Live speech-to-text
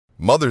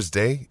Mother's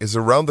Day is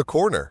around the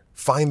corner.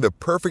 Find the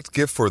perfect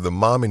gift for the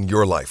mom in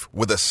your life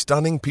with a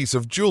stunning piece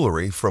of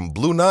jewelry from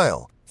Blue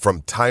Nile.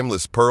 From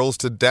timeless pearls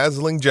to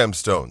dazzling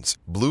gemstones,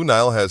 Blue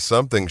Nile has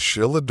something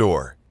she'll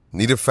adore.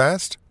 Need it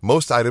fast?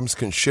 Most items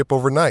can ship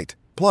overnight.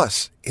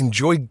 Plus,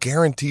 enjoy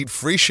guaranteed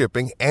free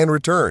shipping and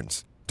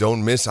returns.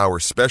 Don't miss our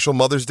special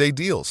Mother's Day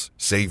deals.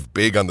 Save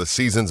big on the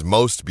season's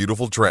most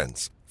beautiful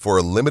trends. For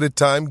a limited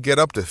time, get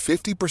up to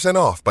 50%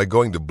 off by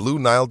going to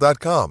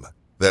BlueNile.com.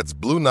 That's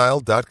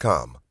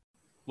BlueNile.com.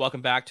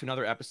 Welcome back to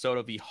another episode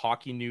of the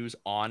Hockey News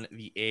on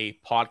the A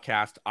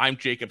podcast. I'm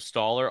Jacob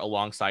Stoller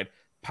alongside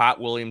Pat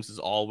Williams as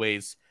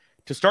always.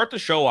 To start the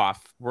show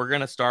off, we're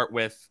going to start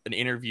with an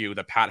interview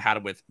that Pat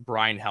had with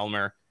Bryan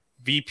Helmer,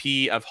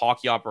 VP of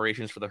Hockey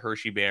Operations for the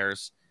Hershey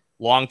Bears,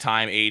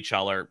 longtime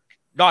AHLer.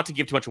 Not to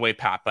give too much away,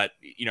 Pat, but,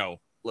 you know,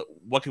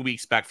 what can we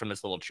expect from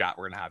this little chat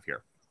we're going to have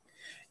here?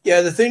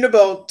 Yeah, the thing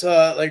about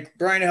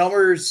Bryan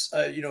Helmer's,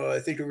 I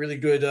think a really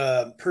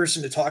good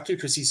person to talk to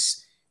because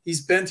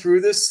he's been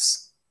through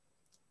this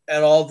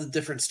at all the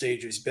different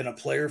stages. He's been a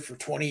player for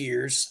 20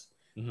 years.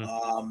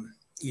 Mm-hmm.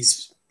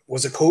 He's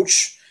was a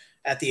coach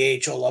at the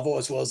AHL level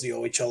as well as the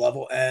OHL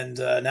level, and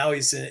now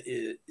he's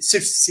in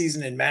sixth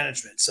season in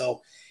management.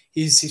 So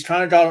he's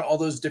kind of got all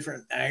those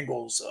different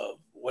angles of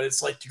what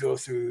it's like to go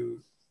through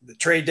the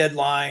trade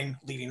deadline,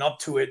 leading up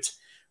to it,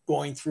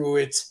 going through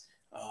it,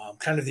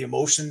 kind of the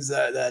emotions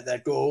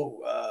that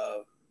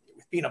go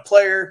with being a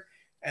player,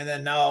 and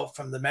then now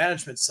from the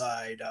management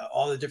side,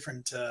 all the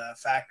different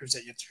factors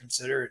that you have to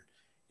consider.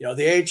 You know,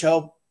 the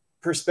AHL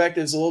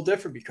perspective is a little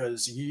different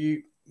because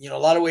a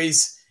lot of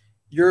ways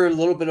you're a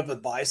little bit of a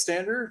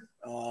bystander,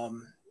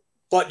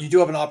 but you do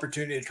have an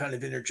opportunity to kind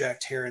of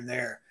interject here and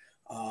there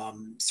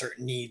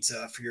certain needs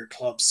for your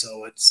club.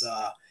 So it's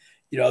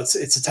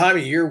a time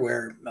of year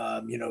where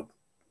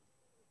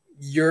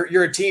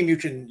you're a team you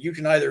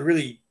can either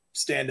really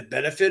stand to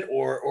benefit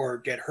or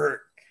get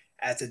hurt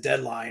at the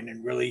deadline,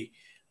 and really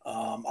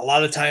a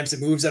lot of times the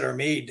moves that are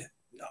made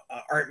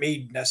aren't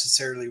made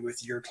necessarily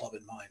with your club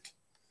in mind.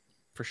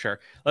 For sure.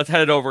 Let's head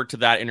it over to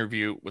that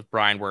interview with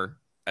Bryan, where,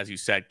 as you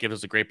said, gives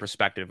us a great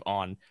perspective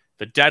on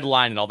the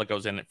deadline and all that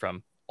goes in it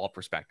from all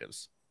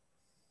perspectives.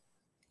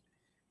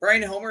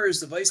 Bryan Helmer is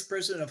the Vice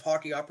President of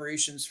Hockey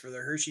Operations for the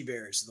Hershey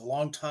Bears, the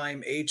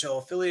longtime AHL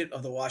affiliate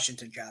of the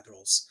Washington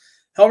Capitals.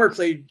 Helmer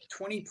played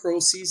 20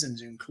 pro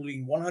seasons,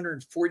 including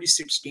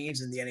 146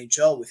 games in the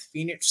NHL with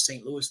Phoenix,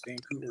 St. Louis,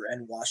 Vancouver,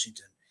 and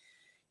Washington.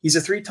 He's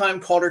a three-time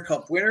Calder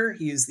Cup winner.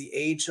 He is the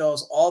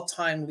AHL's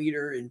all-time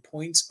leader in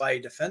points by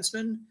a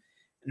defenseman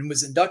and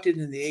was inducted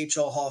into the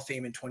AHL Hall of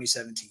Fame in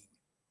 2017.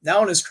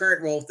 Now in his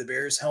current role with the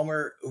Bears,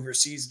 Helmer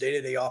oversees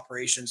day-to-day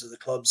operations of the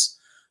club's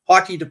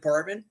hockey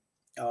department,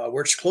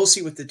 works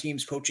closely with the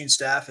team's coaching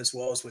staff as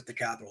well as with the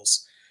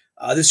Capitals.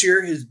 This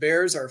year, his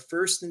Bears are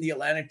first in the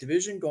Atlantic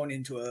Division, going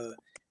into a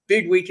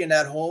big weekend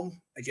at home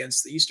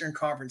against the Eastern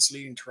Conference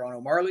leading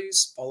Toronto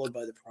Marlies, followed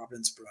by the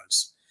Providence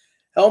Bruins.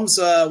 Helms,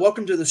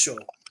 welcome to the show.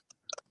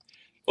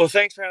 Well,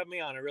 thanks for having me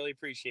on. I really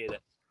appreciate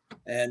it.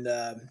 And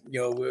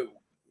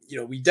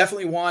we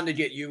definitely wanted to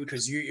get you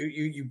because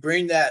you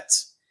bring that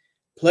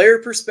player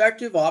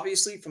perspective,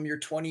 obviously, from your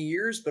 20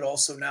 years, but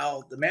also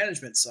now the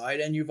management side,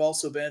 and you've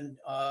also been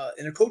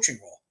in a coaching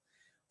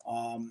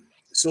role.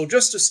 So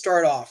just to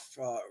start off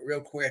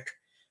real quick,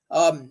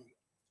 from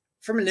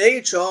an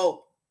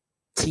AHL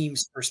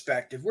team's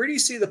perspective, where do you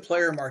see the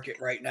player market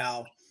right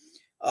now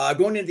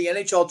going into the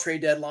NHL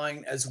trade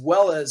deadline as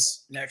well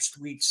as next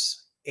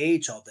week's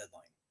AHL deadline?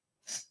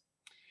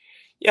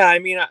 Yeah, I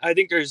mean, I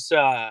think there's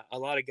a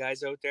lot of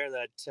guys out there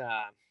that,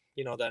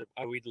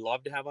 that we'd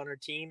love to have on our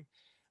team.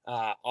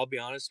 I'll be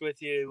honest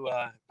with you,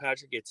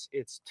 Patrick,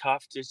 it's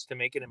tough just to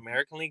make an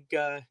American League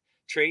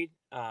trade,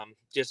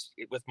 just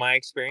with my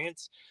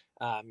experience.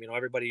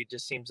 Everybody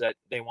just seems that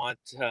they want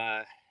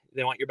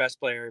your best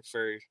player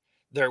for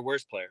their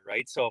worst player,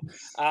 right? So,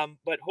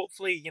 but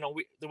hopefully,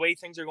 the way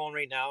things are going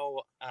right now,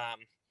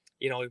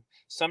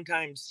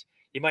 sometimes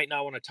you might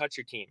not want to touch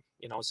your team.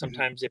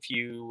 Sometimes if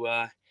you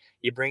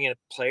bring in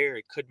a player,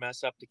 it could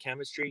mess up the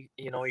chemistry.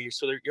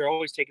 You're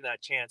always taking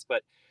that chance.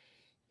 But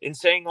in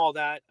saying all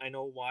that, I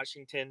know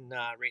Washington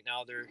right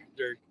now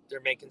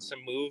they're making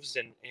some moves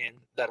and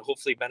that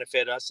hopefully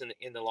benefit us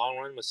in the long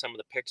run with some of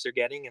the picks they're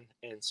getting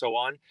and so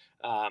on.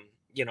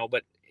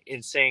 But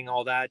in saying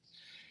all that,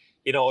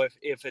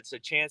 if it's a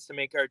chance to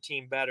make our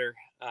team better,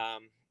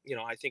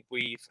 I think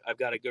I've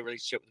got a good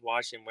relationship with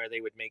Washington where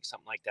they would make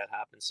something like that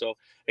happen. So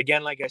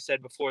again, like I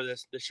said before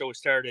the show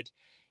started,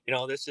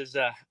 this is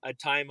a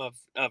time of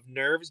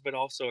nerves, but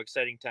also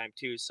exciting time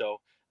too. So,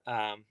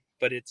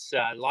 but it's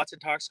lots of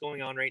talks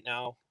going on right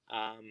now.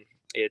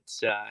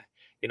 It's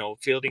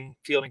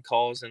fielding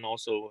calls and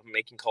also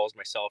making calls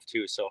myself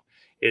too. So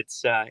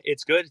it's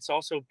good. It's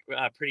also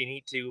pretty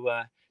neat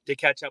to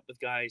catch up with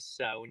guys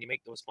when you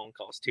make those phone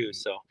calls too.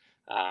 So,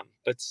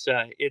 but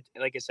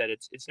like I said,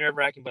 it's nerve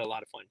wracking, but a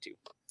lot of fun too.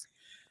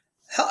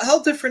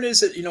 How different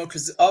is it?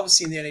 Because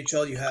obviously in the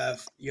NHL you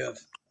have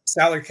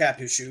salary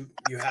cap issue,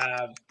 you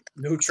have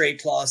no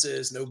trade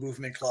clauses, no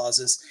movement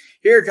clauses.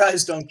 Here,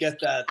 guys don't get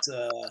that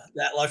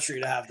that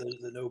luxury to have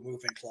the no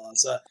movement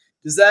clause.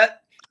 Does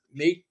that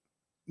make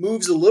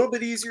moves a little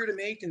bit easier to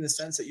make in the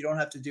sense that you don't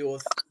have to deal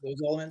with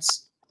those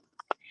elements?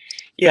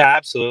 Yeah,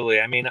 absolutely.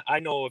 I mean, I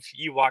know if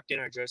you walked in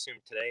our dressing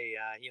room today,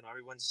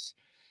 everyone's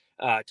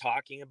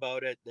talking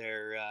about it.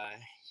 They're,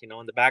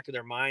 in the back of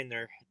their mind,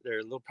 they're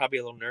probably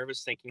a little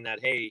nervous, thinking that,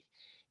 hey,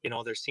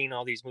 they're seeing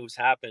all these moves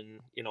happen.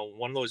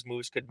 One of those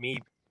moves could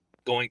be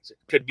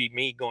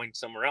me going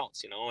somewhere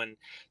else. And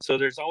so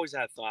there's always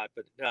that thought.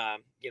 But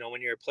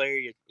when you're a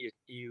player,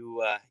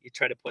 you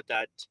try to put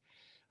that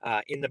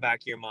in the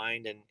back of your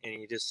mind, and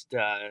you just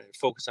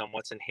focus on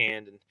what's in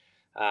hand. And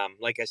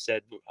like I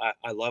said,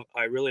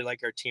 I really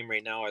like our team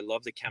right now. I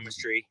love the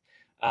chemistry.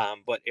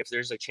 But if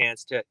there's a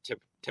chance to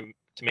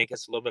make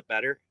us a little bit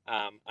better,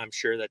 I'm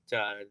sure that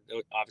there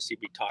would obviously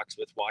be talks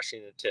with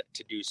Washington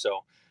to do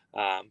so.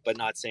 But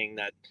not saying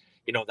that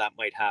that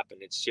might happen.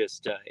 It's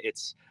just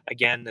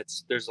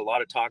there's a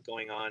lot of talk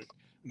going on,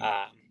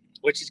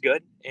 which is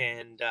good,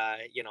 and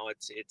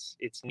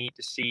it's neat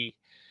to see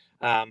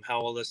how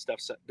all this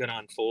stuff's going to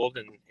unfold,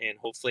 and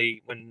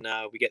hopefully when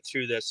we get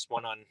through this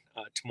one on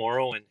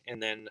tomorrow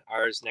and then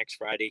ours next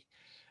Friday,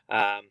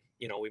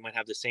 we might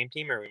have the same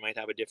team or we might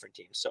have a different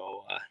team.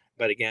 So,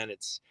 but again,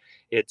 it's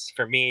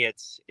for me,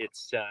 it's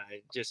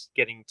just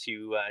getting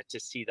to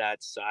see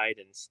that side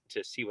and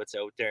to see what's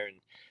out there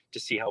and to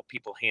see how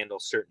people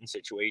handle certain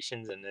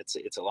situations, and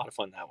it's a lot of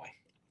fun that way.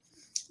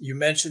 You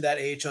mentioned that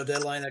AHL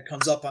deadline that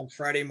comes up on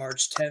Friday,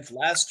 March 10th.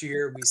 Last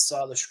year, we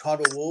saw the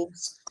Chicago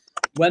Wolves.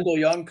 Wendell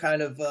Young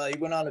he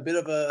went on a bit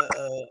of a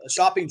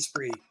shopping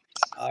spree.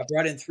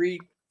 Brought in three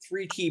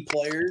key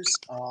players,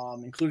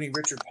 including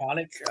Richard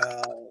Panik,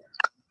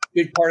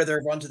 big part of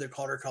their run to the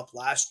Calder Cup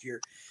last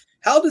year.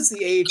 How does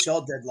the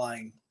AHL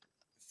deadline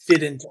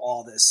fit into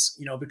all this?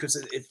 Because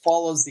it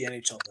follows the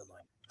NHL deadline.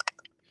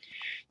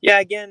 Yeah,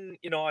 again,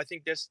 I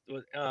think this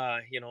was,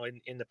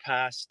 in the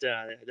past,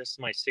 this is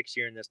my 6th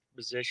year in this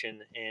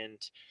position, and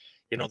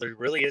there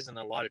really isn't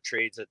a lot of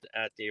trades at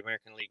the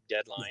American League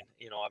deadline.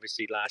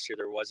 Obviously last year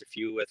there was a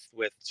few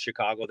with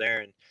Chicago there,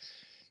 and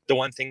the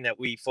one thing that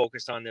we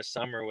focused on this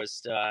summer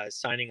was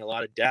signing a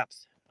lot of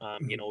depth.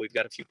 We've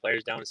got a few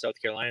players down in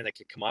South Carolina that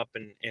could come up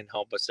and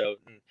help us out.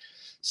 And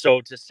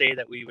so to say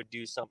that we would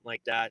do something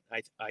like that,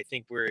 I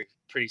think we're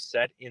pretty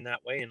set in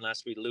that way,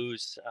 unless we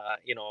lose, a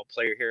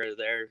player here or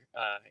there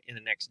in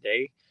the next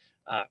day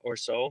or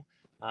so.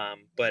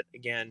 But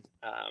again,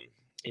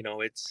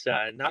 it's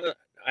not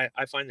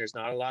I find there's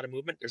not a lot of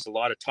movement. There's a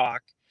lot of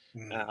talk.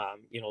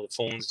 The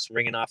phone's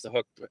ringing off the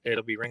hook.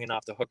 It'll be ringing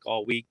off the hook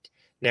all week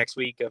next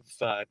week of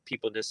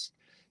people just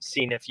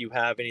seeing if you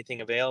have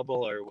anything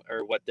available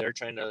or what they're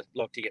trying to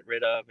look to get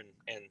rid of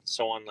and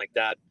so on like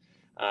that.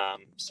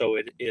 So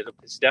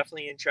it's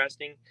definitely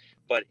interesting,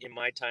 but in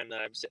my time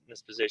that I'm sitting in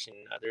this position,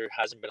 there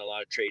hasn't been a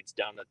lot of trades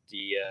down at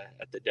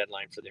the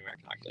deadline for the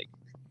American Hockey League.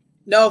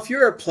 Now, if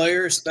you're a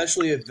player,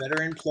 especially a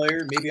veteran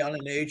player, maybe on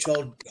an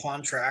AHL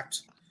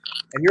contract,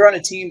 and you're on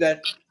a team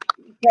that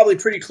probably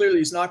pretty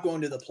clearly is not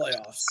going to the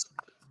playoffs,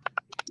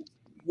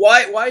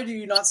 why do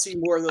you not see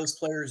more of those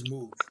players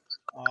move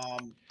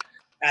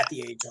at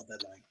the AHL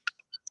deadline?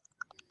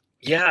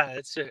 Yeah,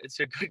 it's a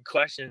good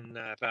question,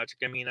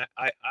 Patrick. I mean,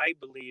 I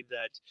believe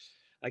that,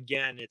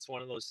 again, it's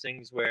one of those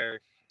things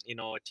where,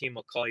 a team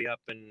will call you up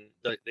and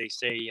they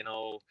say,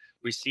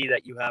 we see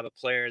that you have a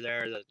player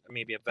there, that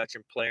maybe a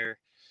veteran player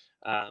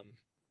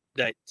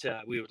that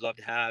we would love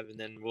to have, and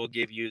then we'll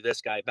give you this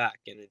guy back,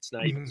 and it's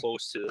not even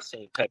close to the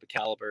same type of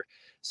caliber.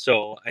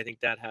 So I think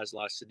that has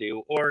lots to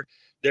do. Or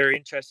they're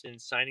interested in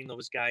signing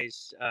those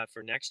guys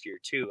for next year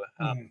too.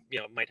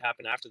 It might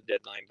happen after the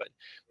deadline, but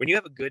when you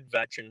have a good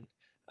veteran,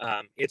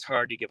 it's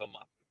hard to give them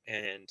up.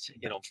 And,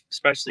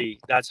 especially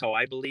that's how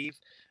I believe,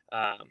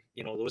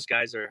 those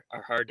guys are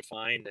hard to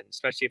find, and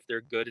especially if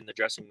they're good in the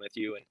dressing room with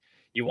you. And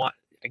you want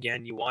your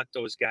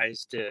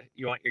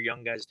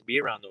young guys to be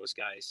around those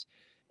guys.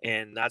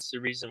 And that's the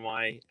reason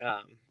why,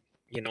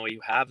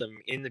 you have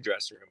them in the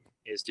dressing room,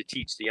 is to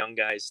teach the young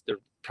guys the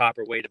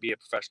proper way to be a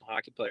professional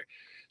hockey player.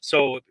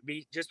 So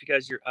just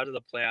because you're out of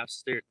the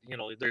playoffs,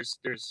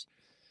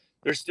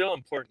 there's still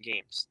important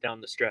games down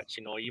the stretch.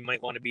 You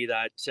might want to be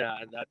that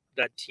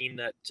team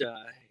that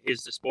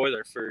is the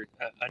spoiler for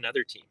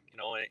another team.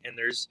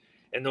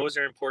 And those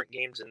are important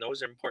games, and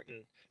those are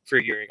important for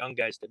your young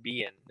guys to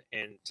be in,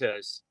 and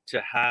to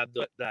have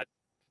that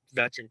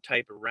veteran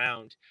type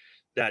around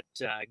that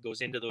goes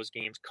into those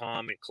games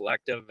calm and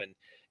collective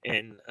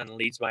and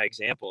leads by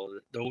example.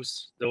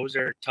 Those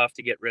are tough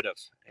to get rid of,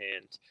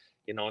 and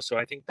so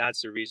I think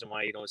that's the reason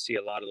why you don't see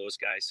a lot of those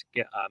guys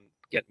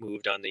get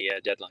moved on the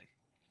deadline.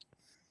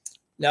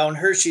 Now in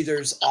Hershey,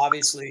 there's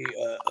obviously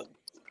a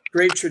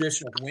great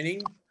tradition of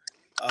winning.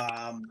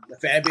 The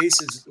fan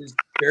base is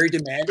very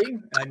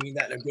demanding. I mean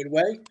that in a good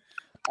way.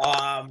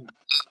 How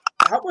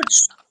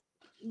much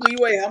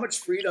leeway, how much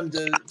freedom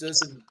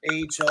does an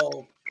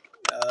AHL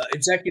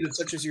executive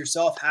such as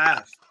yourself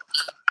have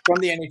from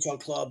the NHL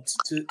club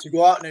to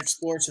go out and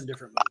explore some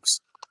different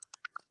moves?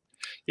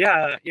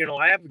 Yeah,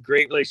 I have a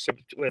great relationship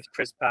with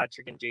Chris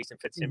Patrick and Jason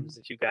Fitzsimmons,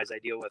 the two guys I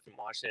deal with in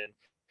Washington.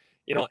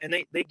 And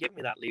they give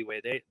me that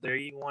leeway.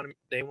 They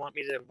want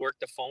me to work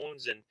the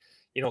phones and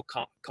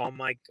call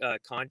my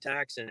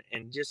contacts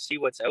and just see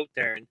what's out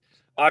there. And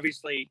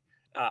obviously,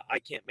 I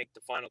can't make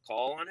the final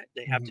call on it.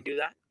 They have to do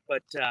that,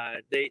 but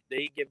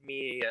they give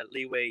me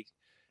leeway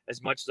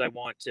as much as I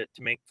want to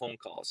make phone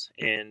calls.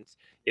 And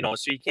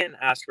so you can't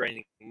ask for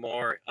anything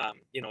more.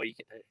 You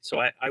can. So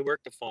I work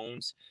the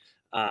phones,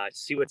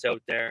 see what's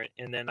out there,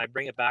 and then I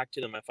bring it back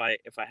to them if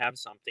I have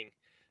something.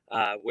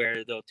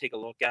 Where they'll take a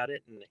look at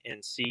it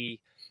and see,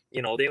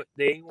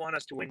 they want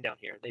us to win down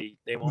here.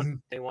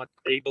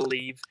 They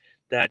believe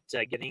that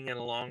getting in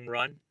a long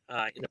run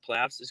in the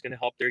playoffs is going to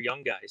help their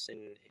young guys.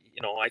 And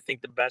I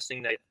think the best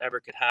thing that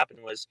ever could happen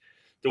was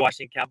the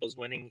Washington Capitals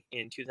winning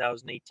in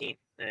 2018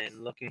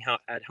 and looking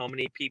at how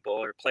many people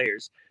or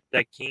players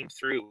that came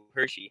through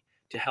Hershey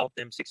to help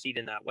them succeed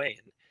in that way.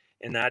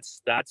 And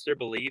that's their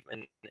belief,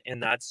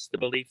 and that's the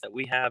belief that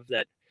we have,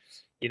 that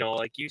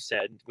like you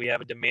said, we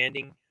have a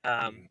demanding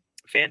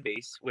fan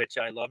base, which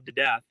I love to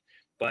death,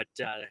 but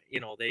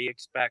they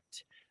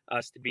expect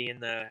us to be in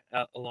the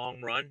a long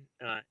run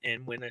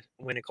and win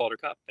a Calder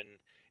Cup. And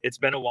it's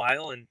been a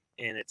while, and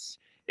it's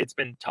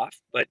been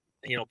tough, but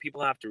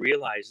people have to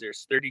realize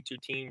there's 32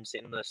 teams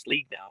in this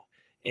league now,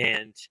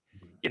 and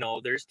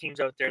there's teams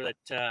out there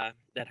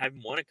that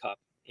haven't won a cup.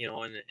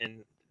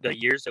 And the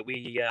years that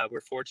we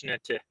were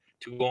fortunate to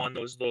go on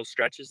those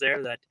stretches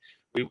there, that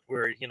we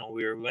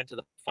went to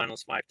the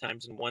finals 5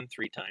 times and won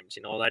 3 times.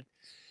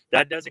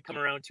 That doesn't come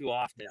around too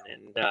often.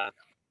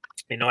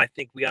 And I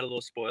think we got a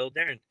little spoiled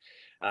there. And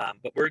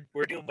but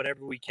we're doing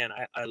whatever we can.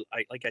 I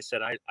like I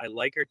said, I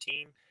like our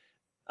team.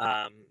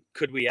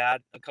 Could we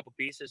add a couple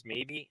pieces?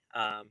 Maybe.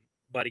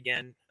 But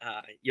again,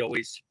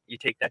 you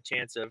take that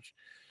chance of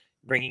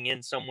bringing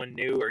in someone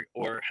new,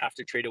 or have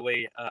to trade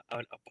away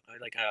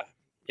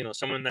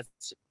someone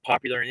that's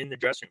popular in the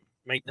dressing room.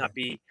 Might not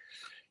be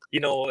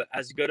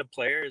as good a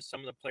player as some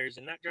of the players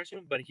in that dressing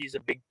room, but he's a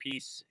big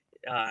piece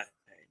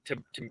to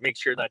make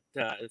sure that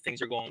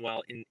things are going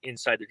well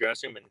inside the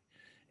dressing room.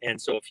 And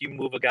so if you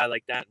move a guy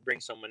like that and bring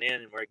someone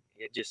in, and where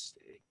it just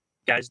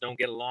guys don't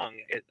get along,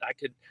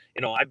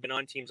 I've been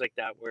on teams like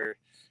that where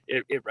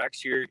it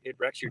wrecks your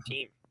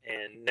team,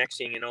 and next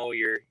thing you know,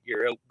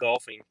 you're out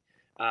golfing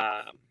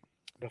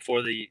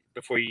before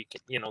you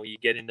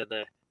get into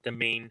the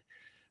main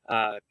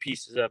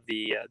pieces of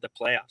the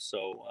playoffs.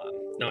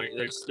 So no,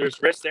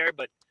 there's risk there,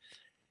 but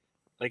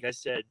like I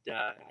said,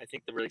 I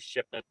think the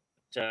relationship that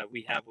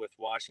we have with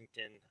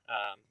Washington,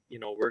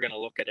 we're going to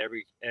look at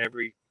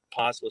every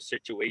possible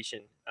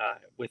situation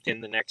within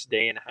the next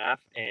day and a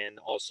half, and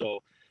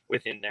also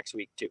within next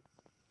week too.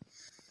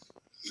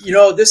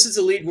 This is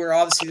a league where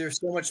obviously there's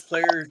so much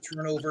player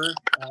turnover.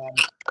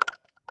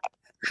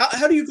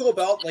 How do you go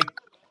about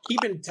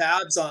keeping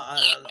tabs on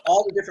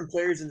all the different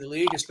players in the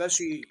league,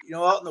 especially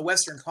out in the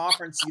Western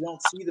Conference? You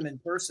don't see them in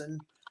person.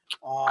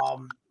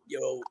 How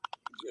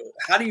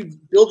do you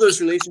build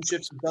those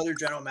relationships with other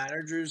general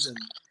managers and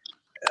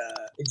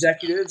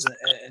executives,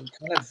 and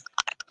kind of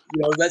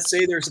let's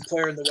say there's a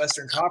player in the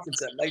Western Conference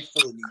that might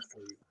fill a need for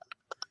you?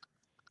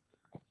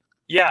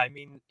 Yeah, I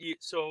mean,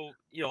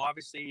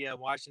 obviously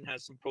Washington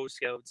has some pro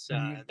scouts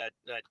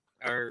that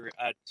are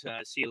at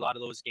see a lot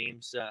of those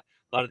games, a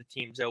lot of the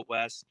teams out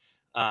west.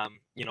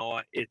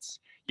 It's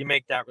you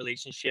make that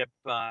relationship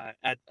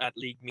at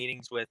league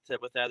meetings with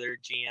other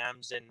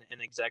GMs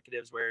and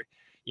executives, where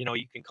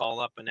you can call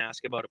up and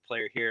ask about a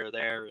player here or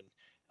there,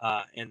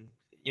 and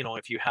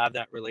if you have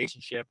that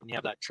relationship and you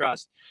have that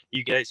trust,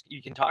 you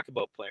can talk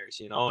about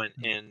players,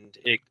 and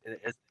it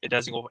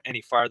doesn't go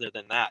any farther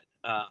than that,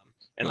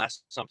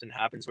 unless something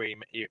happens where you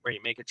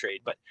make a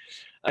trade. But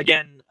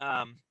again,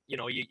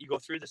 you go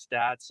through the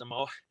stats.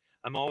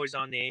 I'm always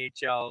on the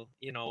AHL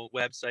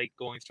website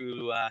going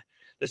through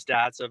the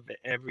stats of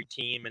every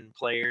team and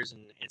players,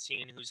 and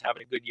seeing who's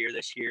having a good year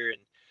this year,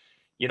 and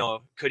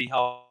could he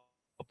help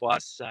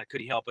us?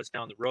 Could he help us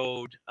down the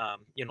road?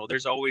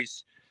 There's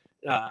always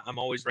I'm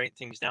always writing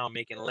things down,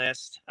 making a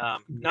list.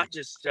 Not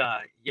just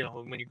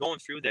when you're going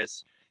through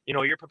this,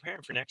 you're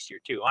preparing for next year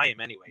too. I am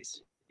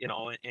anyways.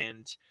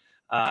 And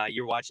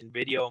you're watching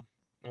video,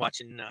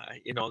 watching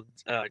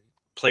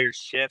players'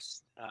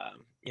 shifts.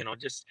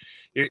 Just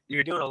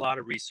you're doing a lot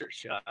of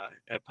research,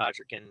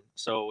 Patrick, and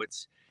so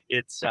it's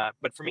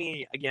but for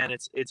me, again,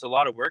 it's a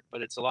lot of work,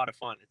 but it's a lot of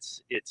fun.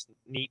 It's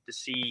neat to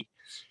see,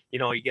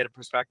 you get a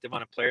perspective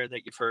on a player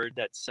that you've heard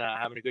that's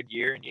having a good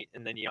year,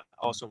 and then you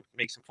also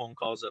make some phone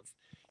calls of,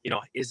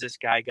 is this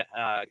guy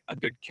a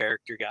good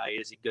character guy?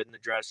 Is he good in the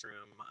dressing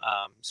room?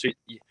 So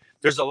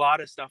there's a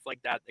lot of stuff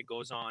like that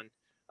goes on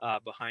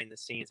behind the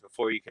scenes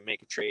before you can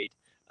make a trade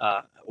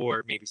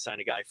or maybe sign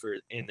a guy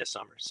in the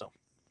summer. So.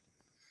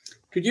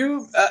 Could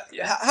you?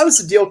 How does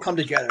the deal come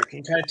together? Can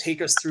you kind of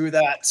take us through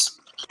that?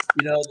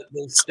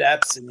 Those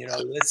steps, and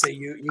let's say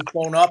you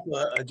phone up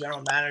a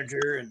general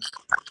manager, and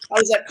how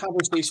does that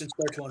conversation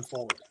start to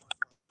unfold?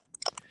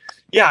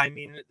 Yeah, I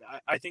mean,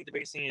 I think the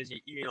biggest thing is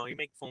you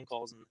make phone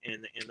calls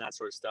and that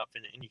sort of stuff,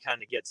 and you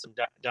kind of get some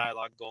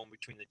dialogue going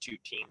between the two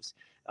teams.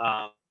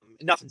 Um,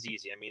 Nothing's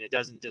easy. I mean, it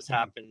doesn't just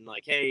happen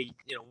like, hey,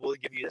 we'll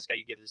give you this guy,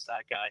 you give us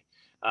that guy.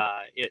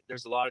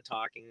 There's a lot of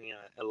talking,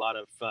 a lot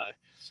of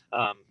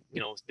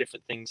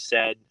different things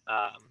said,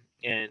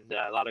 and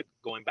a lot of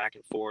going back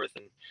and forth,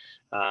 and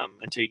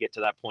until you get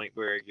to that point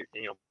where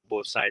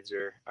both sides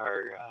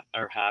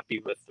are happy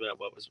with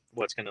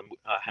what's going to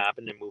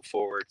happen and move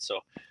forward. So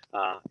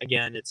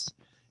again, it's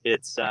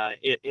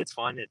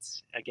fun.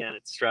 It's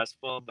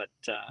stressful, but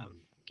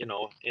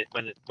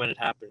when it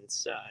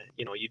happens,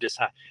 you just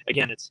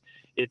again,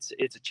 it's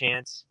a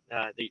chance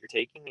that you're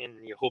taking,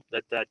 and you hope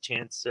that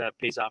chance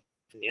pays off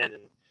in the end.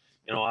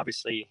 And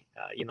obviously,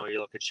 you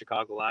look at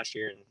Chicago last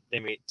year, and they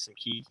made some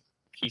key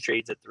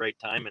trades at the right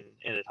time, and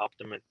it helped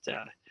them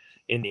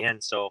in the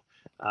end. So,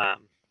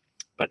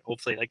 but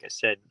hopefully, like I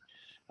said,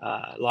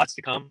 lots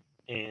to come,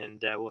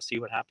 and we'll see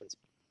what happens.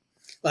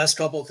 Last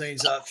couple of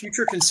things.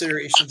 Future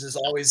considerations is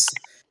always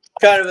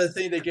kind of a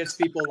thing that gets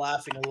people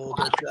laughing a little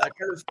bit.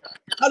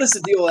 How does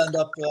the deal end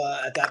up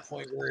at that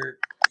point where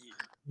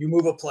you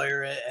move a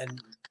player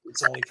and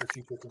it's only for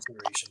future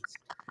considerations?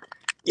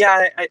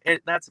 Yeah,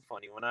 that's a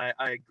funny one. I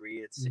agree.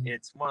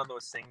 It's one of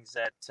those things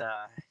that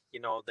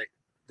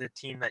the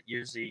team that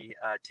usually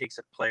takes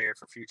a player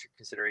for future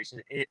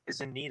consideration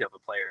is in need of a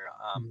player.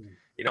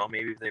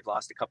 Maybe they've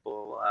lost a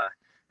couple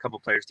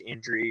players to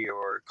injury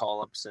or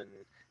call-ups, and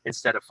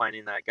instead of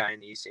finding that guy in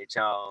the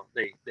ECHL,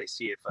 they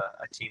see if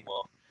a team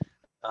will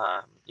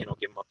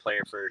give them a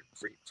player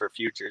for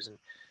futures. And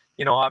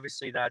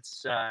obviously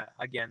that's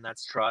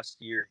that's trust.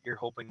 You're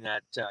hoping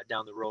that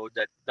down the road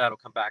that'll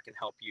come back and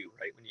help you,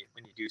 right?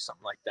 When you do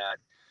something like that,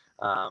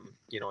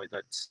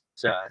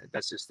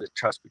 that's just the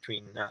trust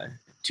between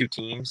two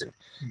teams,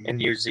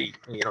 and usually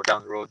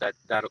down the road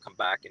that'll come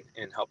back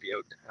and help you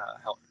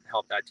out,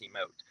 help that team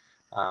out.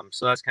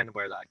 So that's kind of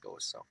where that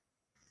goes. So.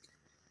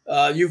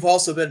 You've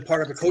also been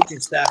part of a coaching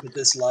staff at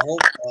this level,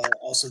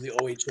 also the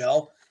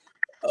OHL.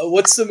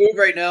 What's the move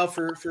right now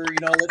for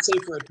let's say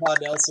for a Todd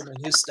Nelson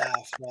and his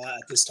staff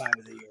at this time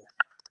of the year?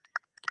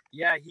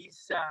 Yeah,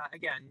 he's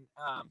again,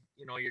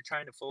 you're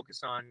trying to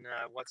focus on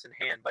what's in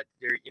hand, but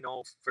there,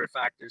 for a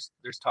fact,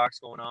 there's talks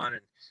going on,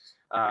 and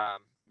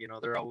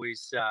they're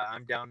always.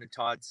 I'm down in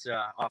Todd's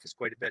office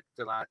quite a bit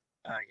a lot,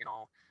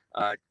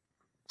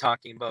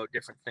 talking about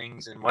different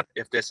things and what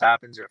if this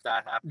happens or if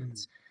that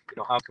happens.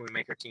 How can we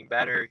make our team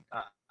better?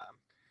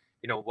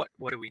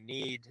 What do we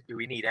need? Do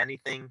we need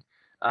anything?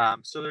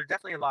 So there's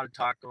definitely a lot of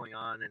talk going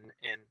on,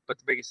 but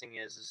the biggest thing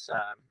is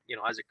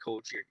as a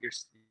coach,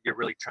 you're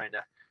really trying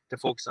to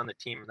focus on the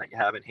team that you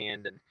have in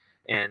hand,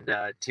 and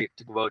to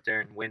go out there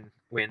and win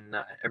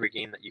every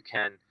game that you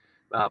can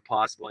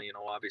possible.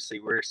 Obviously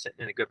we're sitting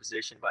in a good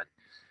position, but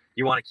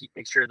you want to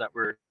make sure that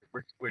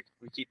we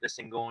keep this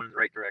thing going in the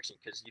right direction,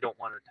 because you don't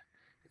want to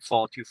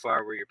fall too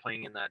far where you're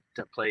playing in that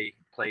play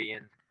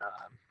in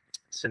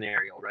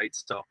scenario, right?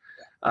 So,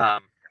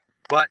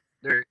 but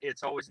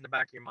it's always in the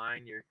back of your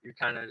mind. You're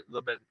kind of a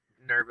little bit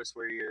nervous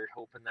where you're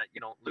hoping that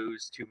you don't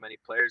lose too many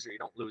players, or you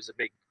don't lose a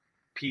big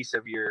piece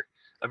of your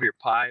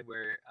pie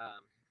where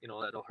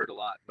that'll hurt a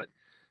lot. But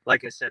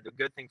like I said, the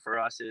good thing for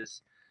us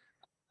is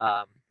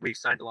we've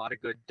signed a lot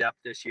of good depth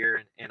this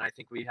year, and I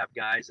think we have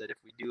guys that if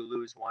we do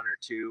lose one or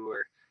two,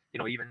 or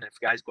even if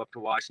guys go up to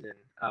Washington,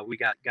 we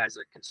got guys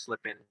that can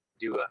slip in and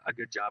do a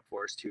good job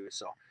for us too.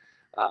 So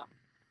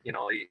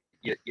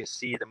you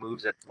see the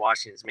moves that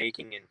Washington's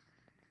making, and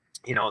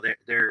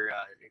they're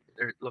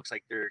it looks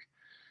like they're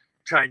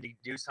trying to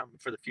do something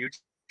for the future,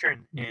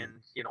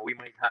 and we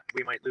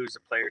might lose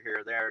a player here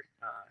or there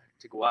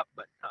to go up,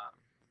 but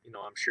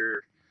I'm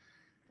sure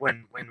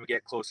when we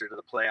get closer to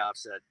the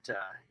playoffs that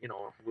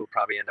we'll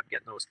probably end up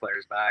getting those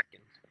players back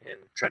and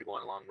try to go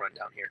on a long run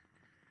down here.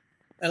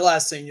 And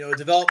last thing,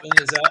 development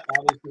is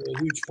obviously a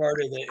huge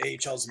part of the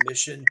AHL's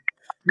mission.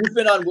 You've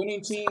been on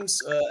winning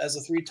teams as a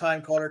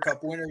 3-time Calder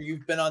Cup winner.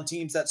 You've been on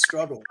teams that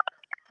struggle.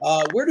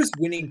 Where does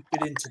winning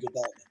fit into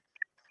development?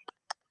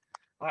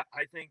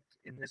 I think,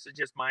 and this is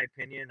just my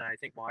opinion, I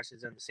think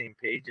Washington's on the same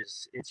page.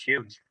 It's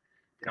huge.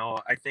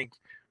 I think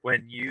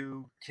when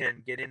you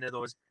can get into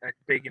those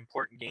big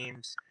important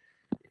games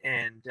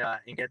and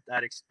get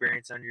that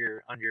experience under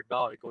your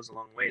belt, it goes a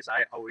long ways.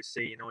 I always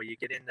say, you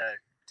get into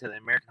the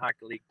American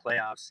Hockey League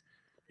playoffs,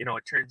 it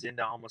turns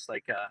into almost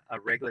like a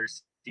regular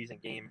season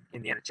game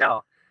in the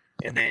NHL,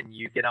 and then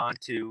you get on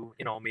to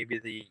maybe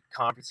the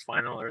conference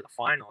final or the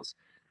finals.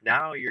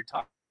 Now you're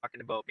talking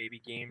about maybe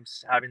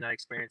games having that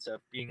experience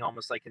of being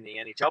almost like in the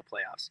NHL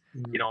playoffs.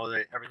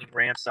 Everything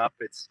ramps up.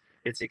 It's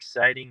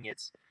exciting.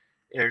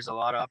 There's a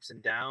lot of ups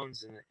and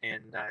downs,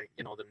 and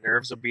the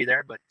nerves will be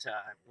there, but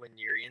when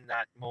you're in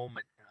that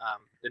moment,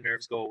 the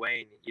nerves go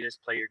away and you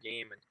just play your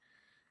game. And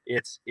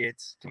it's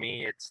to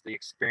me, it's the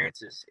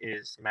experience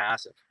is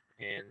massive,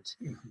 and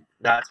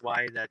that's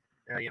why that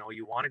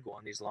you want to go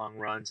on these long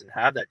runs and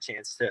have that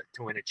chance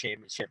to win a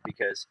championship,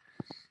 because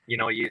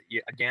you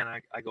again,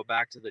 I go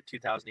back to the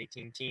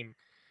 2018 team.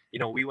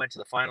 We went to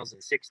the finals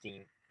in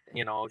 16,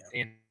 in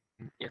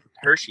in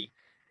Hershey.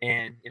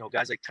 And,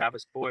 guys like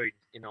Travis Boyd,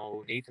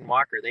 Nathan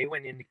Walker, they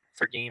went in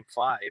for game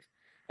 5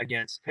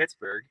 against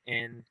Pittsburgh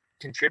and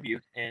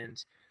contribute.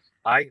 And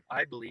I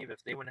believe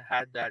if they would have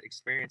had that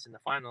experience in the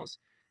finals,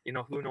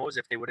 who knows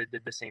if they would have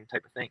did the same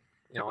type of thing,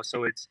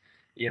 so it's,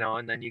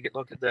 and then you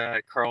look at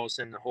the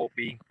Carlson, the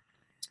Holtby,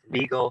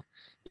 Beagle,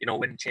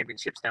 winning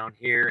championships down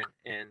here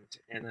and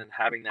then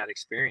having that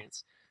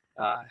experience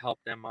help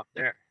them up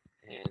there.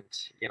 And,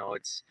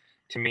 it's,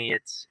 to me,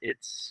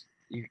 it's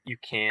you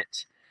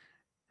can't,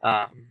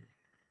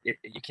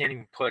 you can't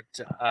even put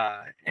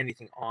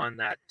anything on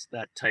that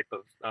type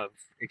of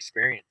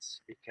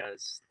experience,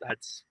 because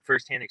that's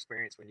firsthand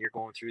experience. When you're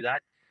going through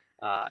that,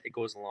 it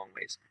goes a long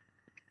ways.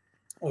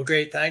 Well,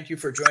 great. Thank you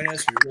for joining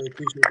us. We really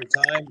appreciate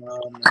the time.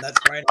 And that's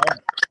Bryan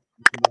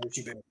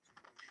Helmer.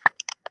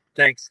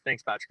 Thanks,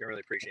 Patrick. I really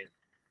appreciate it.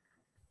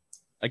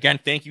 Again,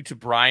 thank you to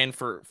Bryan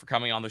for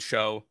coming on the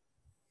show.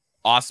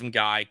 Awesome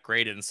guy,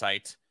 great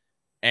insight.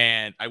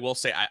 And I will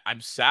say,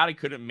 I'm sad I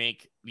couldn't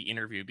make the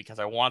interview because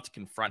I want to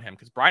confront him,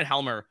 because Bryan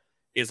Helmer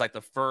is like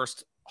the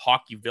first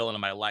hockey villain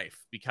in my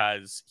life,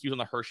 because he was on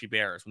the Hershey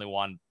Bears when they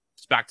won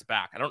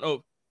back-to-back. I don't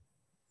know,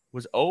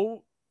 was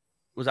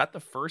that the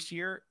first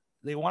year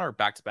they won or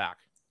back-to-back?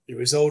 It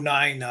was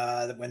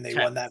 2009 when they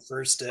won that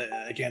first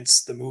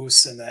against the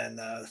Moose, and then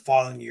the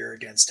following year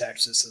against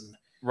Texas. And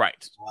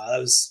right,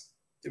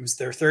 it was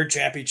their third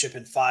championship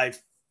in five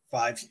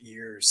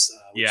years.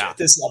 Which at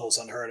this level is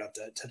unheard of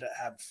to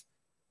have.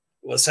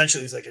 Well,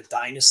 essentially, it's like a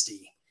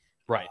dynasty.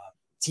 Right.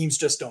 Teams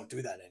just don't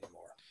do that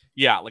anymore.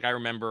 Yeah, like I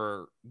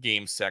remember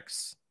Game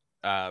 6,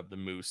 the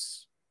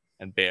Moose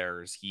and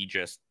Bears. He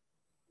just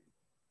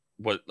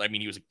was. I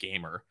mean, he was a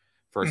gamer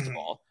first of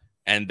all,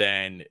 and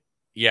then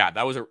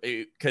that was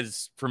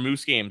because for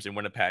Moose games in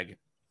Winnipeg,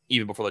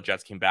 even before the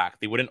Jets came back,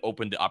 they wouldn't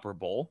open the upper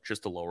bowl,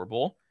 just the lower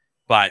bowl.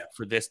 But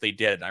for this, they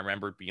did. I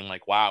remember being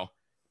like, "Wow,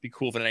 it'd be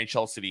cool if an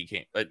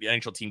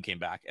NHL team came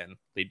back," and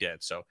they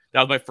did. So that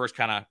was my first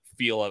kind of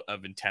feel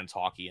of intense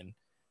hockey, and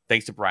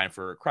thanks to Bryan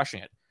for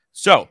crushing it.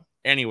 So,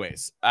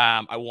 anyways,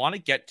 I want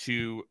to get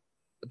to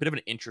a bit of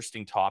an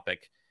interesting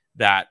topic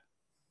that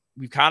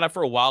we've kind of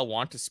for a while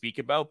wanted to speak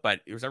about,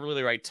 but it was never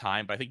really the right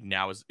time. But I think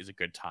now is a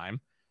good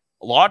time.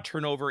 A lot of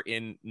turnover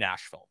in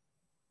Nashville.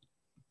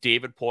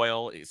 David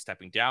Poile is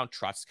stepping down.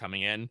 Trotz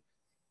coming in.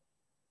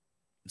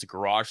 It's a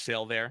garage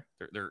sale there.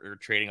 They're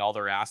trading all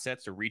their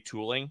assets. They're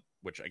retooling,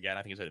 which, again,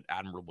 I think is an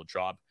admirable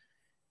job.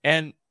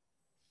 And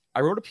I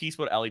wrote a piece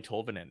about Eeli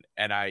Tolvanen,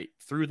 and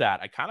through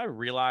that, I kind of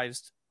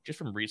realized, just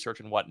from research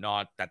and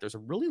whatnot, that there's a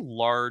really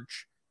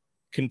large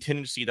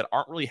contingency that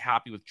aren't really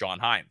happy with John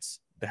Hines,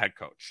 the head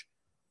coach.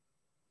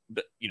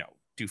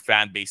 Do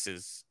fan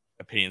bases'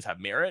 opinions have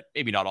merit?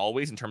 Maybe not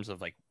always in terms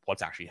of like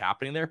what's actually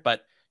happening there,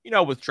 but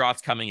with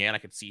Trotz coming in, I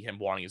could see him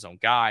wanting his own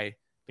guy.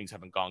 Things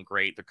haven't gone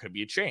great. There could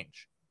be a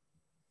change.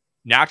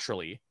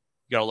 Naturally,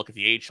 you got to look at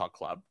the AHL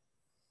club.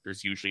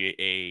 There's usually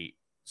a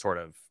sort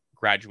of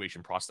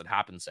graduation process that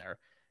happens there.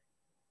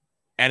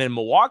 And in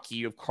Milwaukee,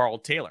 you have Carl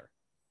Taylor.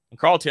 And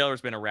Carl Taylor has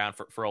been around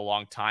for a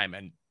long time.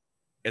 And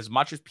as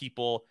much as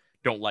people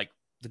don't like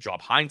the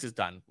job Hines has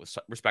done with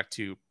respect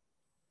to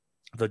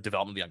the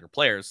development of the younger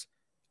players,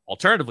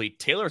 alternatively,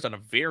 Taylor's done a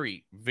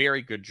very,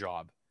 very good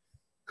job.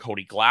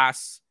 Cody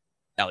Glass,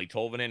 Eeli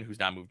Tolvanen, who's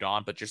now moved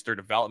on, but just their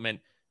development,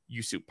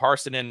 Yusuf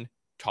Parssinen,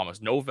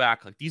 Thomas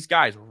Novak, like these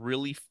guys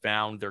really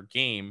found their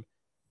game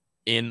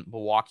in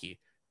Milwaukee.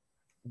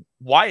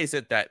 Why is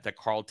it that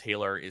Carl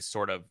Taylor is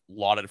sort of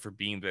lauded for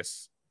being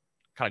this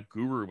kind of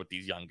guru with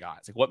these young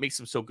guys? Like, what makes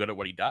him so good at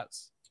what he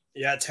does?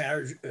 Yeah,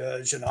 Tanner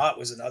Janot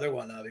was another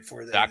one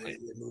before they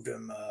moved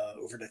him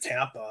over to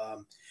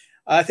Tampa.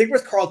 I think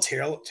with Carl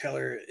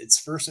Taylor, it's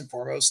first and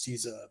foremost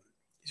he's a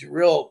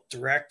real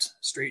direct,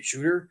 straight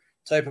shooter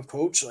type of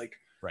coach. Like,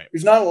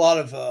 there's not a lot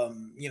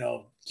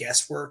of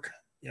guesswork.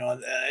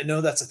 I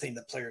know that's a thing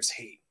that players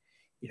hate.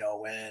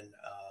 When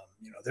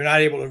they're not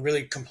able to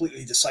really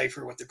completely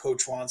decipher what the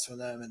coach wants from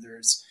them, and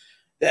there's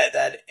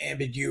that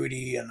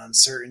ambiguity and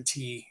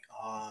uncertainty.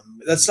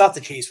 That's not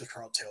the case with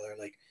Carl Taylor.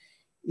 Like,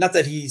 not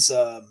that he's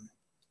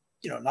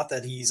not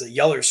that he's a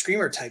yeller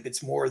screamer type.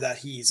 It's more that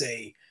he's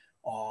a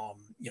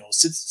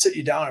sit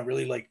you down and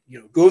really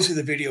go through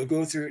the video,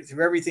 go through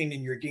everything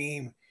in your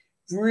game,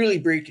 really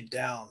break it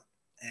down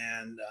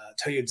and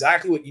tell you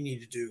exactly what you need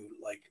to do.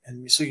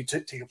 And so you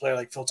take a player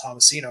like Phil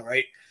Tomasino,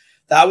 right?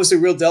 That was a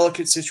real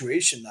delicate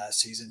situation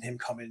last season. Him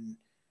coming,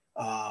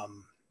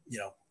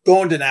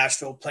 going to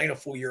Nashville, playing a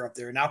full year up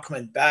there, now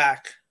coming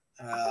back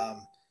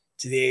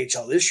to the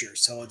AHL this year.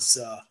 So it's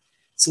a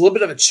little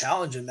bit of a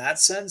challenge in that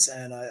sense.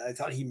 And I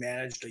thought he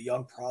managed a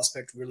young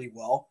prospect really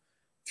well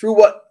through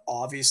what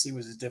obviously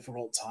was a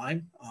difficult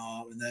time.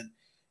 And then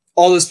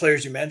all those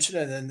players you mentioned,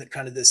 and then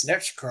kind of this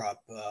next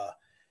crop,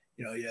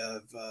 you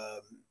have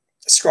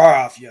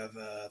Skarov, you have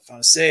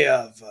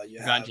Fonaseyev, you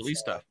have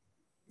Evangelista.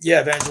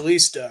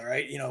 Evangelista,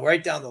 right?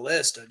 Right down the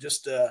list.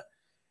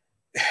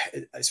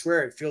 I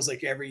swear it feels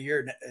like every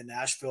year in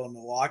Nashville and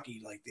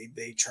Milwaukee, like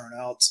they churn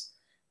out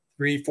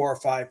 3, 4, or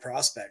 5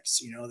 prospects,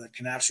 that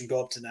can actually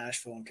go up to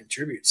Nashville and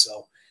contribute.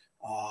 So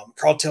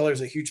Carl Taylor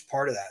is a huge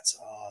part of that.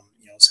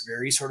 It's a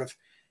very sort of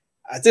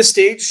at this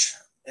stage,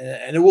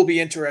 and it will be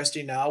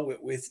interesting now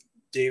with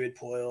David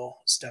Poile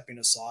stepping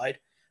aside.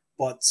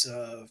 But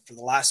for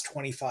the last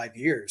 25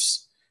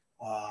 years,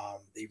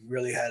 they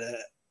really had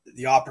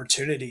the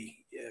opportunity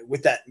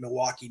with that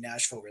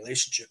Milwaukee-Nashville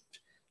relationship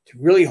to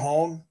really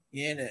hone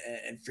in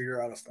and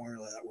figure out a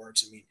formula that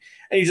works. I mean,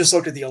 and you just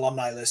look at the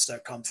alumni list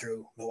that come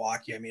through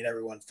Milwaukee. I mean,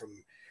 everyone from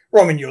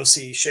Roman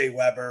Josi, Shea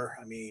Weber,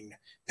 I mean,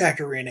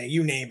 Pecorine,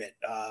 you name it.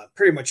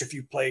 Pretty much if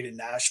you played in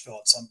Nashville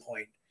at some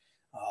point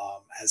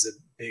as a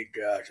big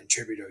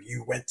contributor,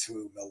 you went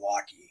through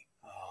Milwaukee,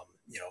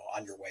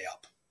 on your way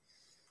up.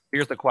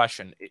 Here's the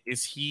question.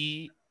 Is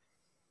he,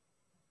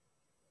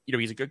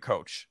 he's a good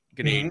coach,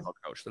 good NHL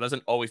coach. That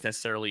doesn't always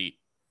necessarily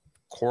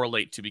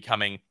correlate to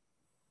becoming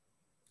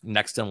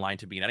next in line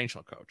to be an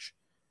NHL coach.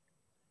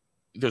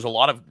 There's a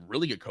lot of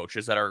really good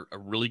coaches that are a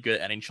really good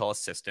NHL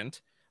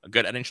assistant, a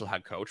good NHL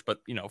head coach, but,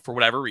 for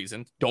whatever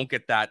reason, don't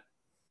get that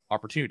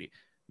opportunity.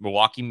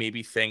 Milwaukee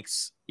maybe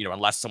thinks,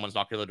 unless someone's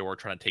knocking on the door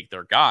trying to take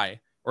their guy,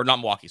 or not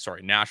Milwaukee,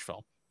 sorry,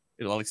 Nashville,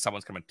 unless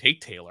someone's coming to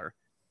take Taylor,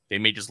 they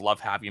may just love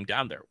having him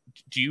down there.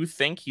 Do you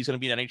think he's going to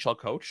be an NHL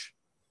coach?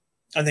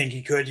 I think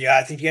he could. Yeah,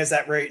 I think he has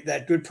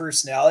that good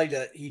personality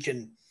that he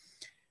can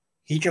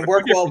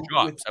work well.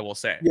 I will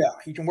say. Yeah,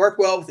 he can work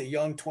well with a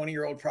young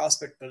 20-year-old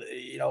prospect, but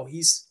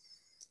he's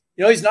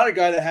not a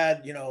guy that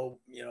had a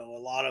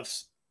lot of.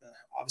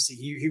 Obviously,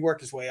 he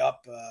worked his way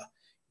up.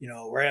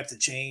 Right up the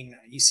chain,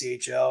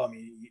 ECHL. I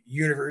mean,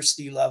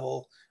 university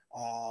level.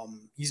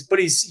 He's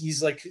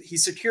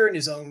secure in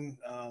his own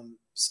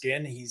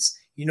skin.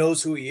 He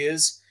knows who he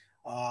is.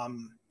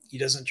 He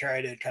doesn't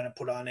try to kind of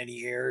put on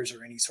any airs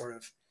or any sort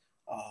of,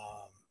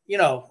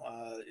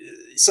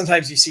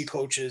 sometimes you see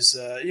coaches,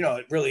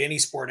 really any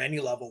sport, any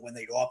level, when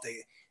they go up,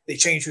 they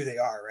change who they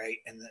are. Right.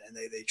 And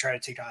they try to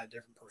take on a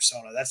different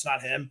persona. That's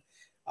not him.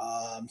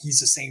 He's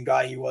the same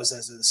guy he was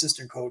as an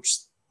assistant coach.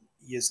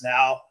 He is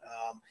now.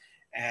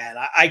 And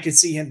I could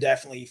see him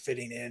definitely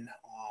fitting in,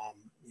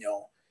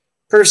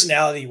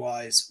 personality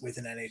wise with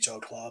an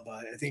NHL club.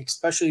 I think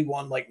especially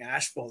one like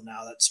Nashville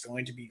now that's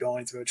going to be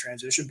going through a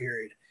transition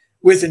period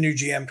with a new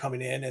GM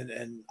coming in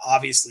and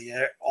obviously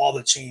all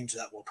the change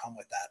that will come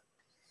with that.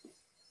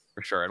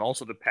 For sure. It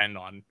also depend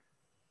on,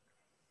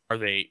 are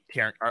they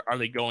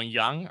going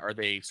young? Are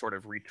they sort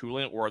of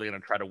retooling, or are they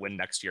going to try to win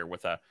next year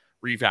with a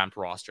revamped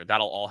roster?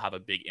 That'll all have a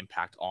big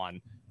impact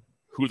on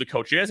who the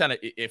coach is. And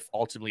if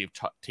ultimately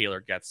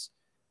Taylor gets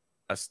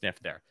a sniff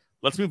there.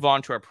 Let's move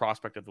on to our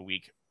prospect of the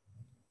week.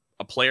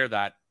 A player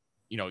that,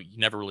 you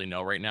never really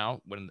know right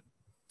now when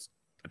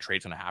a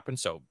trade's going to happen.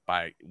 So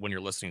when you're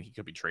listening, he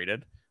could be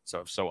traded.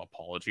 So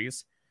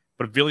apologies.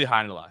 But Ville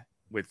Heinola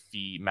with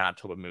the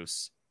Manitoba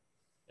Moose,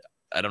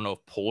 I don't know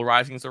if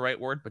polarizing is the right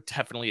word, but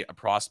definitely a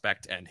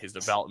prospect, and his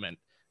development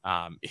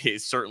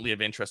is certainly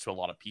of interest to a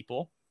lot of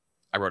people.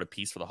 I wrote a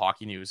piece for the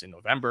Hockey News in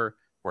November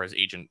where his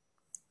agent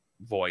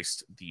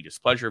voiced the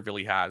displeasure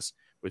Ville has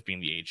with being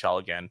the AHL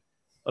again.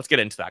 Let's get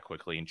into that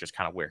quickly and just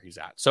kind of where he's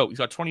at. So he's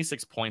got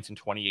 26 points in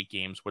 28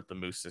 games with the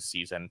Moose this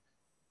season.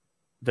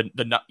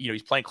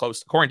 He's playing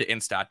close, according to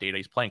Instat data,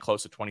 he's playing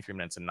close to 23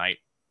 minutes a night.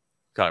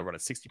 Got around a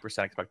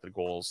 60% expected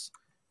goals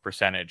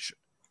percentage.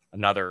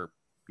 Another,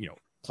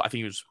 I think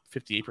he was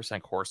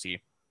 58%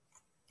 Corsi.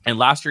 And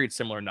last year he had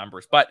similar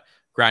numbers, but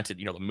granted,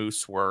 the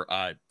Moose were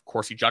a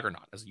Corsi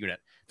juggernaut as a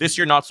unit. This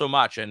year, not so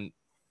much, and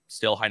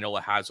still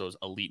Heinola has those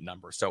elite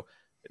numbers. So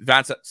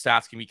advanced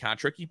stats can be kind of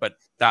tricky, but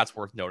that's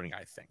worth noting,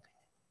 I think.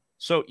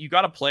 So you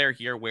got a player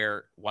here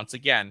where, once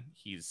again,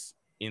 he's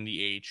in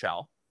the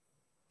AHL.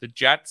 The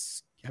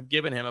Jets have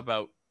given him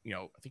about,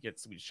 I think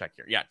let me check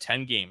here. Yeah,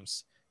 10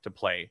 games to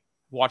play.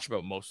 Watch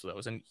about most of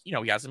those. And, he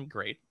hasn't been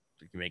great.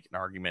 You can make an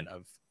argument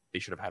of they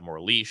should have had more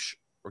leash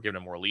or given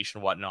him more leash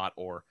and whatnot,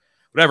 or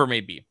whatever it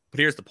may be. But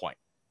here's the point.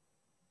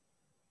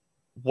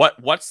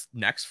 What's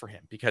next for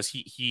him? Because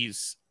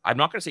he's, I'm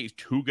not going to say he's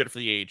too good for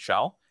the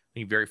AHL. I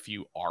think very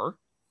few are.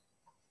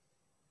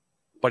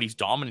 But he's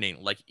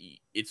dominating.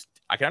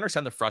 I can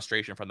understand the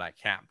frustration from that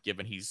camp,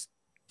 given he's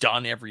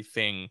done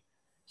everything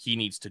he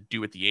needs to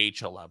do at the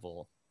AHL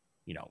level.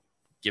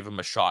 Give him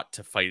a shot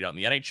to fight it out in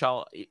the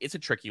NHL. It's a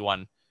tricky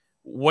one.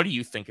 What do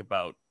you think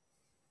about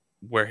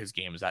where his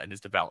game is at in his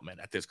development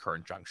at this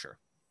current juncture?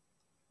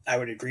 I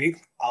would agree.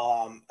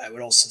 I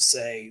would also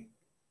say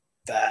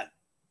that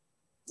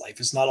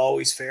life is not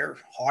always fair.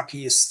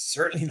 Hockey is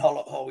certainly not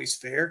always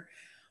fair.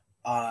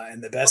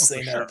 And the best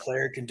thing that a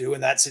player can do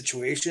in that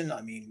situation,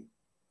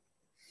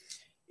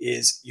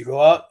 is you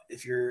go out,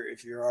 if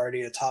you're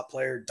already a top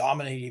player,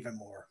 dominate even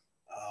more.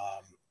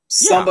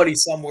 Somebody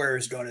somewhere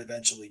is going to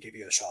eventually give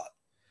you a shot.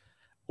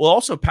 Well,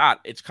 also, Pat,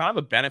 it's kind of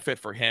a benefit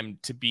for him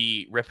to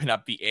be ripping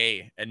up the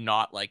A and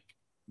not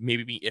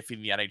maybe be iffy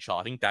in the NHL.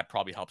 I think that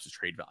probably helps his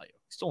trade value.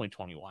 He's still only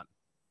 21.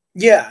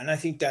 Yeah, and I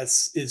think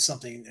is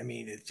something.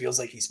 It feels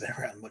like he's been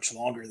around much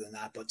longer than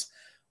that, but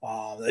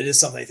it is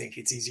something I think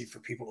it's easy for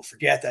people to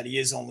forget that he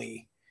is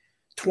only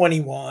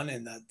 21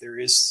 and that there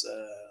is,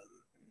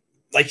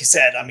 like you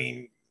said,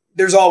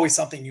 there's always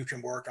something you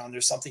can work on.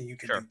 There's something you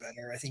can Sure. do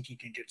better. I think he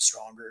can get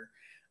stronger.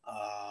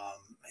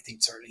 I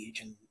think certainly he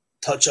can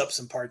touch up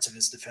some parts of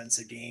his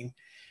defensive game.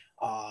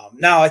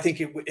 Now, I think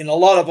in a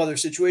lot of other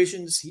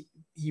situations,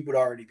 he would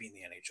already be in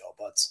the NHL,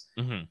 but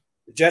Mm-hmm.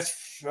 the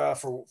Jets,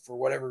 for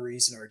whatever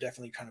reason, are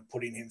definitely kind of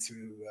putting him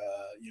through,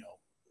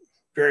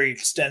 very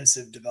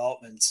extensive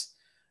developments,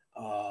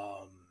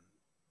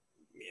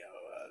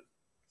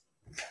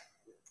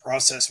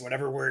 process,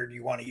 whatever word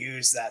you want to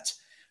use, that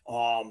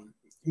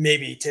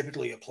maybe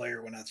typically a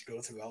player would have to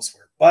go through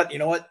elsewhere. But you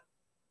know what?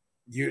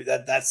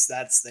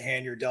 That's the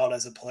hand you're dealt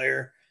as a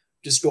player.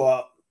 Just go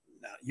out.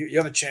 You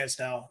have a chance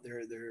now.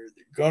 They're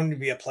going to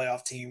be a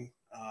playoff team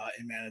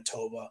in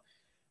Manitoba.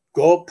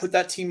 Go put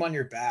that team on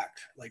your back,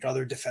 like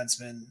other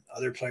defensemen,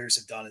 other players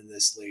have done in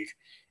this league,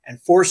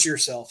 and force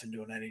yourself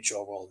into an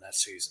NHL role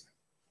next season.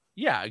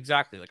 Yeah,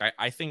 exactly. Like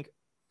I think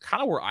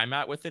kind of where I'm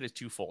at with it is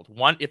twofold.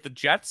 One, if the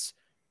Jets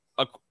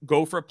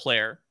go for a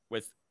player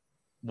with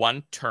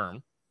one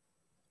term,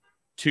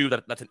 two,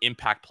 that's an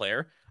impact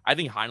player, I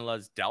think Heinola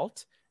is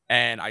dealt.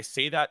 And I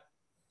say that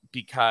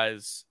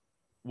because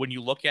when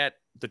you look at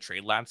the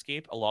trade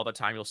landscape, a lot of the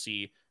time you'll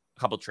see a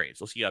couple of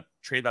trades. You'll see a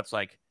trade that's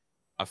like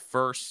a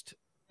first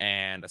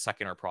and a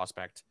second or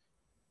prospect,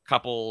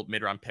 couple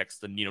mid-round picks.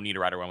 The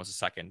Niederreiter one was a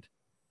second.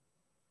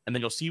 And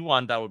then you'll see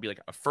one that would be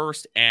like a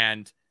first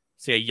and,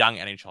 say, a young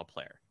NHL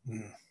player.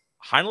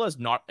 Heinola is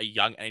not a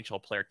young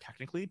NHL player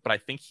technically, but I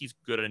think he's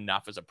good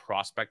enough as a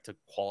prospect to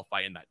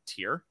qualify in that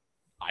tier.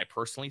 I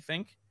personally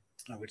think.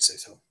 I would say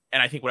so.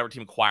 And I think whatever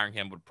team acquiring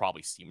him would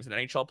probably see him as an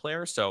NHL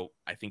player. So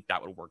I think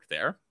that would work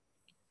there.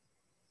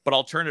 But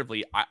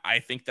alternatively, I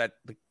think that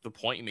the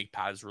point you make,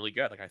 Pat, is really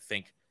good. Like, I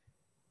think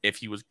if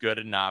he was good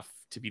enough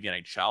to be the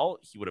NHL,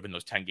 he would have in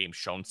those 10 games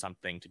shown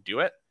something to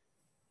do it.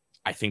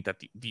 I think that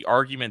the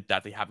argument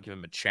that they haven't given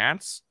him a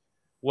chance,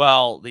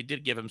 well, they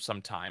did give him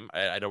some time.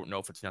 I don't know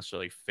if it's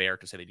necessarily fair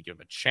to say they didn't give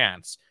him a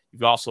chance.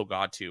 You've also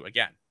got to,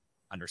 again,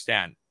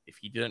 understand if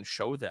he didn't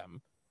show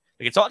them,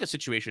 like, it's not like a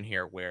situation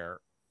here where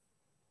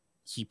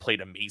he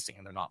played amazing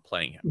and they're not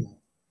playing him,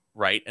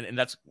 right? And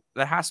that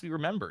has to be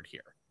remembered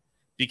here,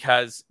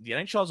 because the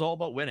NHL is all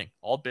about winning,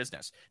 all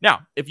business.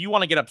 Now, if you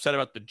want to get upset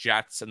about the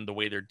Jets and the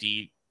way their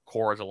D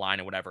core is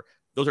aligned and whatever,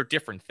 those are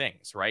different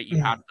things, right? You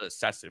have to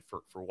assess it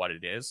for what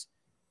it is.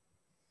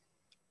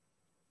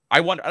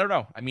 I don't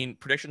know. I mean,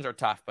 predictions are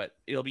tough, but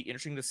it'll be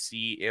interesting to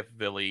see if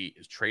Ville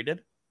is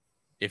traded.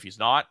 If he's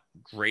not,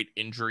 great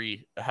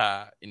injury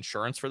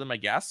insurance for them, I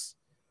guess.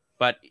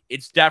 But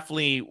it's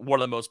definitely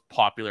one of the most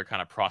popular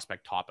kind of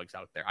prospect topics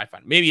out there, I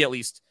find. Maybe at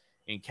least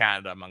in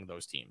Canada among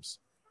those teams.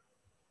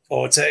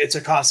 Oh, it's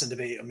a constant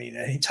debate. I mean,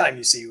 anytime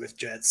you see with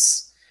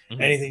Jets,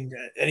 anything,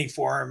 any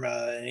forum,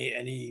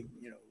 any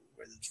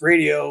whether it's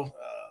radio,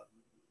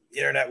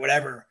 internet,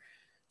 whatever,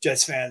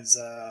 Jets fans.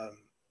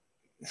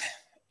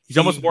 He's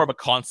almost more of a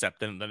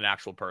concept than an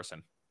actual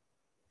person.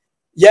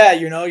 Yeah,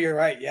 you're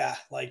right. Yeah,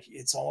 like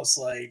it's almost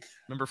like,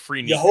 remember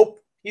Free. You hope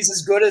he's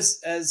as good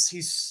as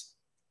he's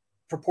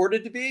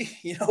purported to be.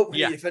 When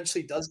he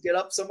eventually does get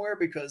up somewhere,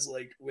 because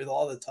like with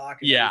all the talk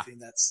and everything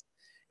that's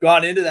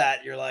gone into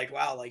that, you're like,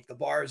 wow, like the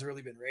bar has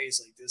really been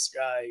raised. Like this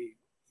guy,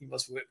 he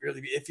must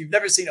really be. If you've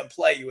never seen him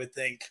play, you would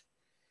think,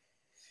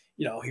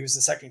 he was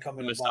the second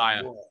coming of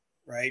Messiah,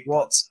 right?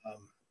 Well,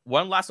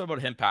 one last one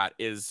about him, Pat,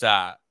 is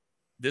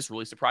this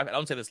really surprised me. I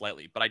don't say this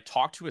lightly, but I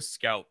talked to a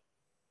scout,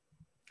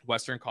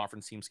 Western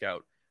Conference team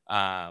scout,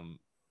 I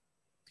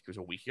think it was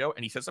a week ago,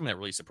 and he said something that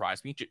really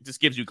surprised me. This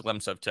gives you a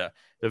glimpse of the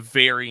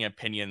varying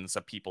opinions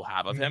that people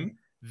have of him.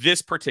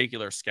 This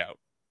particular scout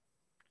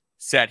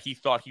said he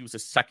thought he was the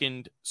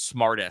second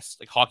smartest,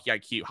 like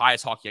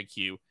highest hockey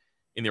IQ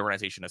in the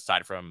organization,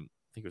 aside from,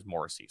 I think it was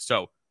Morrissey.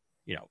 So,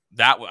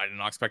 that I did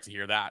not expect to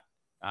hear that.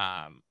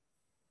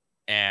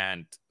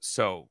 And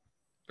so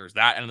there's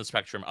that end of the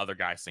spectrum. Other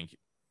guys think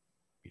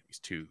he's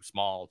too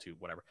small, too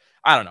whatever.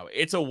 I don't know.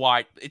 It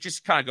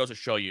just kind of goes to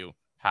show you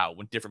how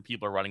when different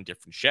people are running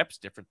different ships,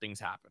 different things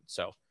happen.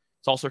 So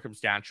it's all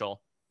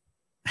circumstantial.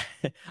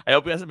 I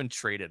hope he hasn't been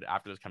traded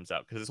after this comes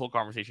out, because this whole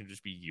conversation would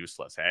just be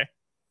useless. Hey,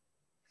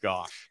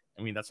 gosh.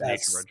 I mean, that's the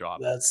nature of our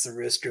job. That's the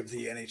risk of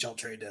the NHL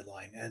trade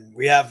deadline. And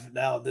we have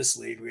now this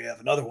league, we have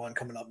another one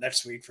coming up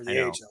next week for the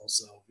AHL.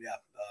 So yeah,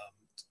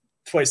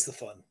 twice the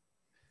fun.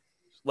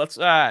 Let's,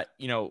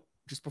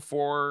 just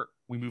before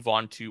we move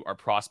on to our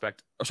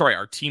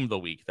team of the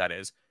week, that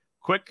is,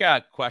 quick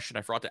question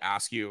I forgot to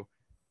ask you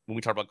when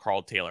we talked about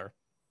Carl Taylor.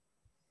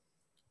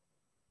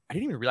 I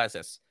didn't even realize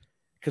this,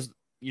 because,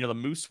 the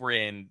Moose were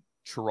in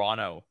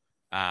Toronto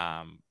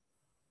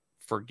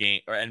for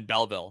and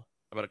Belleville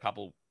about a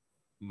couple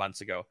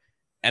months ago,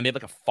 and they had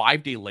like a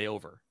 5-day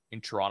layover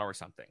in Toronto or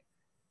something.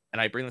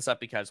 And I bring this up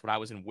because when I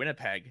was in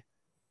Winnipeg,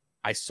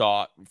 I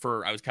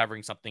was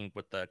covering something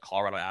with the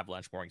Colorado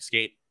Avalanche morning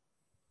skate,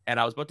 and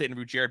I was about to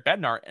interview Jared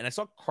Bednar, and I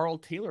saw Carl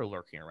Taylor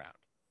lurking around.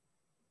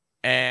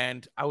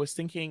 And I was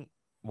thinking,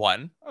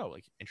 one,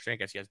 interesting, I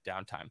guess he has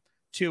downtime.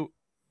 Two,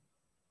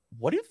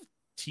 what if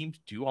teams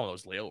do all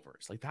those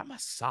layovers? Like, that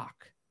must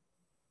suck.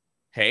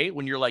 hey,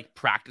 when you're like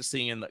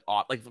practicing in the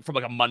like from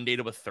like a Monday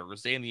to a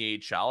Thursday in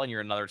the AHL and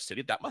you're in another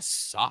city, that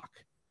must suck.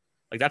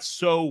 Like that's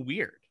so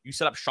weird. You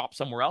set up shop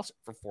somewhere else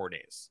for 4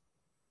 days.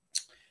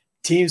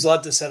 Teams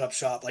love to set up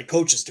shop, like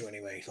coaches do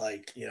anyway.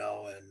 Like,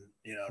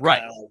 Right.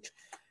 kind of like,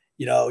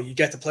 you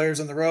get the players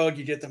on the road,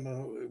 you get them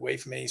away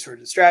from any sort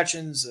of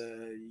distractions,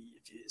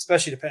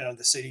 especially depending on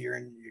the city you're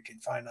in. You can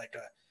find like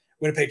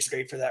Winnipeg's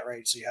great for that,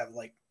 right? So you have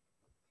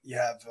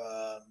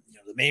the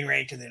main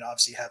rink, and then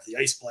obviously you have the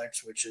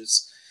Iceplex, which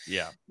is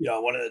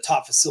one of the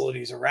top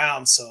facilities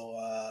around. So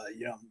I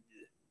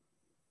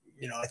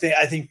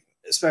think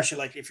especially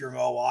like if you're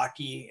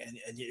Milwaukee and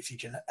if you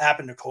can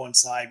happen to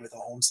coincide with a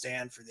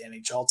homestand for the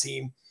NHL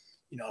team,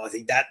 I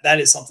think that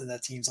is something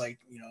that teams like,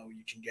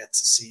 you can get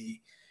to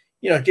see,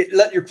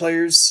 let your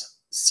players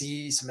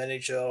see some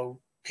NHL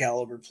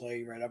caliber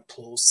play right up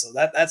close. So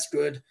that's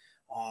good.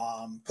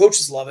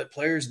 Coaches love it.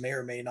 Players may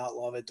or may not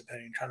love it,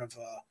 depending kind of,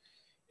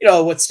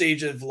 what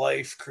stage of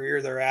life,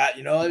 career they're at.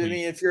 I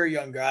mean, if you're a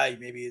young guy,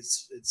 maybe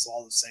it's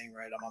all the same,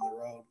 right? I'm on the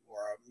road, or,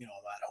 I'm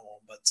at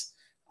home, but,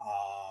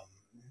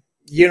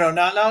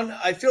 now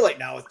I feel like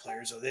now with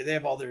players, though, they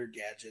have all their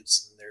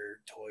gadgets and their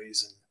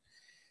toys and,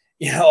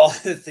 all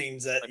the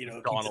things that, Like keep them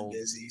McDonald's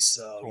busy.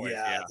 So toys,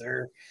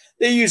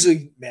 they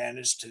usually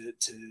manage to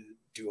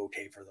do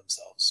okay for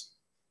themselves.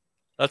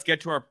 Let's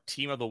get to our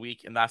team of the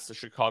week, and that's the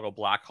Chicago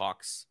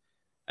Blackhawks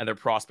and their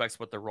prospects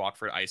with the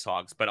Rockford Ice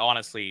Hogs. But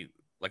honestly,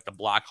 like the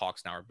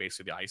Blackhawks now are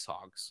basically the Ice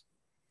Hogs.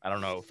 I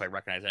don't know if I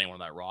recognize anyone on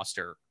that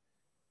roster.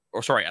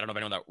 Or sorry, I don't know if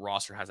anyone on that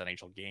roster has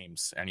NHL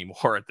games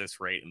anymore at this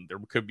rate, and there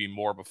could be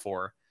more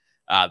before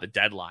the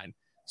deadline.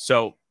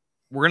 So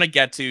we're going to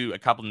get to a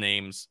couple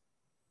names.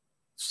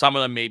 Some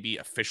of them may be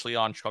officially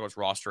on Chicago's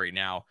roster right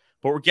now,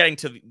 but we're getting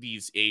to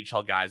these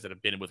AHL guys that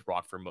have been with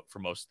Rockford for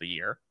most of the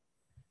year.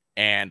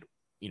 And,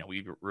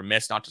 we were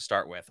remiss not to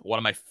start with one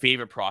of my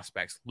favorite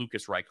prospects,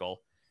 Lukas Reichel.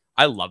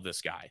 I love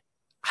this guy.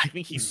 I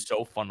think he's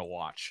so fun to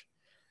watch.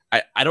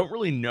 I don't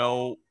really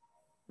know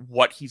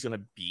what he's going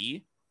to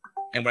be.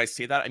 And when I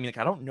say that, I mean, like,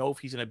 I don't know if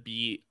he's going to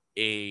be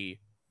a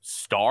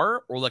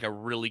star or like a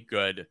really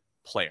good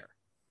player.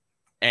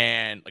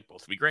 And like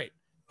both would be great.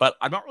 But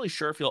I'm not really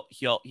sure if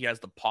he has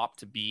the pop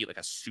to be like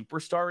a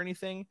superstar or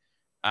anything.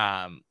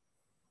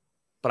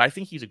 But I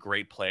think he's a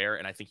great player,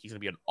 and I think he's going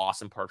to be an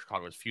awesome part of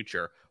Chicago's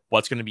future.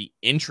 What's going to be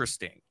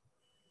interesting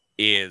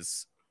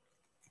is,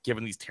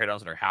 given these teardowns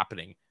that are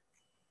happening,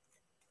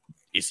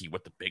 is he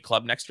with the big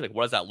club next year? Like,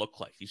 what does that look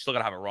like? He's still got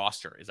to have a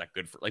roster. Is that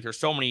good for, like, there's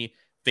so many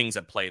things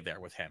at play there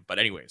with him. But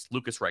anyways,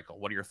 Lukas Reichel,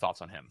 what are your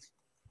thoughts on him?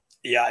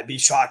 Yeah, I'd be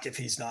shocked if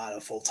he's not a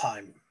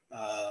full-time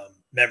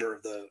member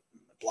of the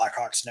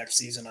Blackhawks next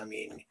season. I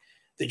mean,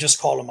 they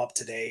just called him up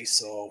today,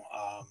 so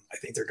I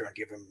think they're going to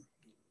give him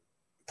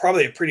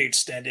probably a pretty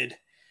extended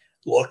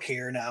look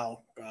here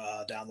now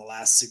down the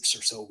last 6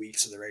 or so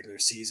weeks of the regular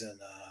season.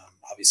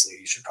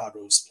 Obviously,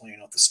 Chicago's playing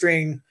out the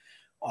string.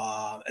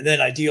 And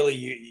then ideally,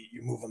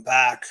 you move him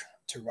back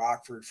to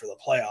Rockford for the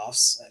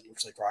playoffs. It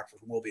looks like Rockford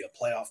will be a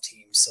playoff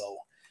team. So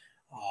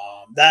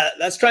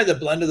that's kind of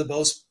the blend of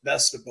the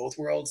best of both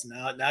worlds.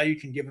 Now you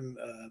can give him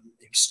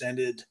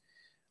extended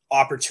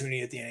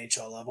opportunity at the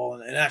NHL level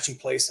and actually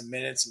play some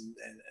minutes and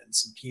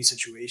some key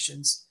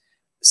situations.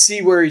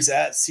 See where he's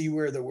at, see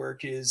where the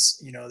work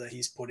is, that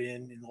he's put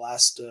in the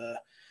last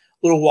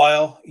little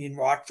while in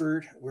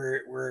Rockford,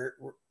 where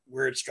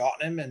it's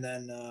gotten him, and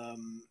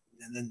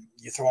then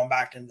you throw him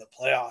back into the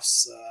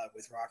playoffs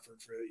with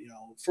Rockford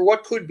for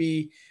what could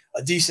be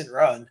a decent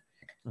run.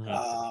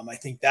 Mm-hmm. I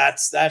think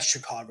that's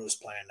Chicago's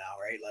plan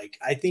now, right? Like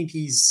I think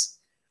he's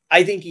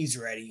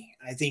ready.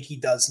 I think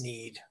he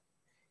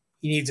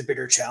needs a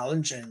bigger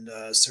challenge, and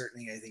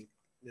certainly I think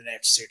the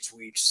next 6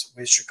 weeks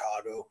with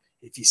Chicago,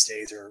 if he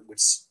stays there, would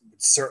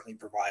certainly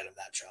provide him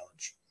that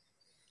challenge.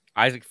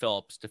 Isaac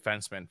Phillips,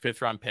 defenseman,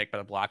 5th-round pick by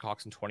the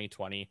Blackhawks in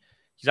 2020.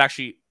 He's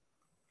actually,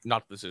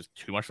 not that this is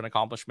too much of an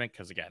accomplishment,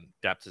 because, again,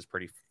 depth is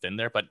pretty thin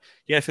there, but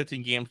he had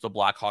 15 games with the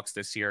Blackhawks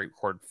this year. He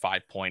recorded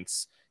 5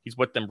 points. He's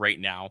with them right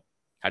now.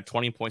 Had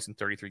 20 points in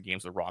 33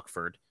 games with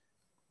Rockford.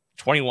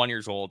 21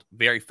 years old.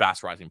 Very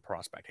fast-rising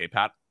prospect. Hey,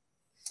 Pat?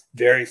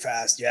 Very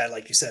fast. Yeah,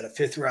 like you said, a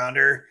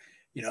 5th-rounder,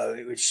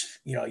 which,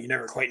 you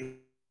never quite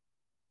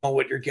know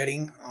what you're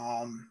getting,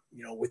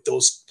 with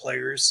those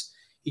players.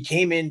 He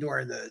came in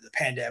during the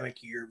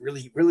pandemic year,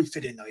 really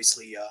fit in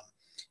nicely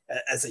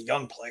as a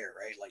young player,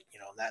 right? Like,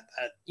 that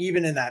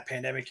even in that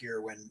pandemic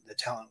year when the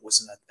talent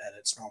wasn't at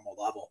its normal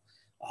level,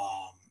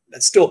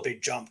 that's still a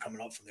big jump coming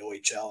up from the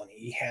OHL, and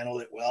he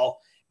handled it well,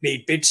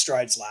 made big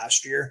strides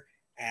last year,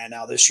 and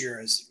now this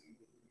year is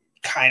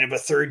kind of a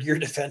 3rd-year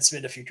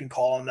defenseman, if you can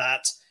call him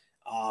that.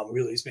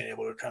 Really has been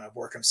able to kind of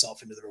work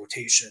himself into the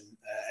rotation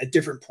at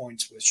different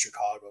points with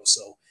Chicago.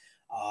 So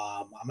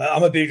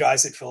I'm a big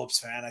Isaac Phillips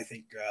fan. I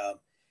think,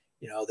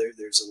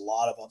 there's a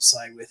lot of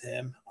upside with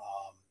him.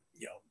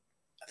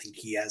 I think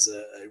he has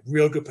a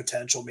real good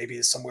potential,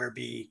 maybe somewhere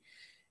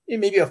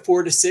maybe a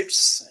 4 to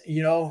 6,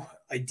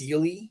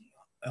 ideally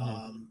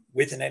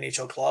with an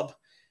NHL club.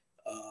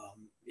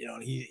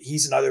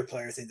 He's another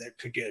player I think that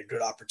could get a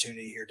good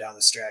opportunity here down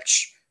the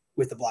stretch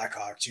with the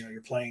Blackhawks.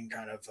 You're playing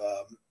kind of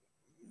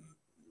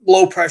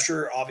low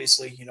pressure,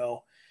 obviously,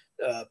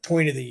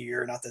 point of the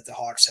year. Not that the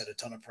Hawks had a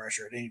ton of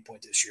pressure at any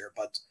point this year,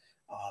 but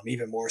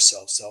even more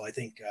so. So I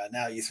think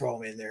now you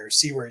throw him in there,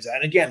 see where he's at.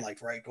 And again, like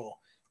Reichel,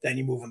 then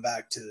you move him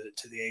back to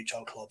the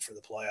AHL club for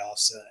the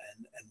playoffs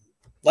and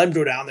let him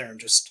go down there and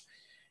just,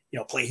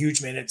 play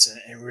huge minutes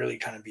and really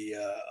kind of be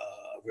a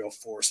real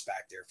force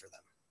back there for them.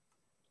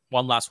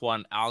 One last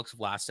one, Alex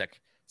Vlasic,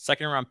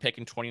 second-round pick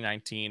in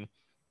 2019,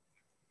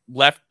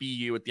 left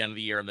BU at the end of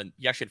the year, and then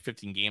he actually had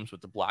 15 games with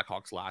the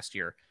Blackhawks last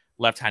year.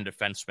 Left-hand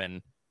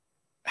defenseman,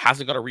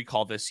 hasn't got a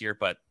recall this year,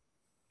 but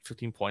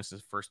 15 points in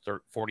his first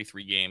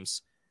 43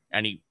 games.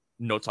 Any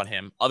notes on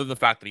him, other than the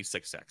fact that he's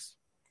 6'6"?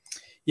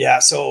 Yeah,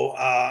 so,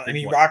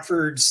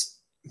 Rockford's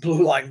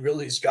blue line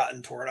really has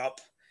gotten torn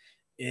up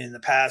in the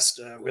past,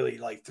 really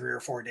like 3 or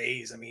 4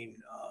 days.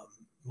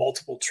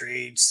 Multiple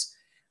trades.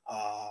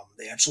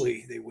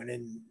 They went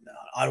in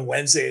on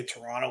Wednesday at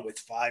Toronto with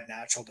 5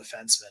 natural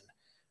defensemen.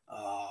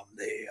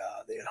 They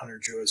had Hunter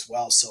Drew as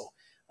well. So,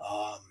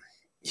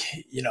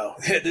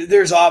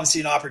 there's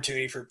obviously an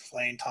opportunity for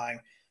playing time.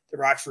 The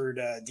Rockford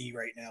D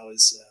right now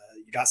is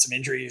you got some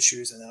injury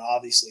issues, and then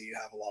obviously you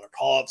have a lot of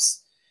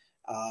call-ups.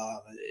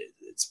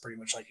 It's pretty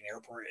much like an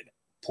airport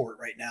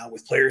right now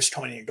with players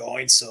coming and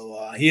going.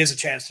 So he has a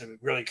chance to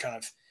really kind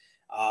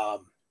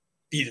of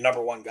be the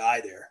number one guy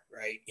there,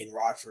 right, in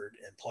Rockford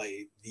and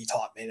play the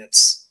top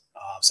minutes.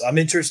 So I'm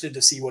interested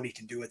to see what he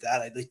can do with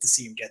that. I'd like to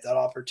see him get that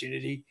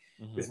opportunity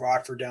with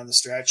Rockford down the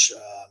stretch.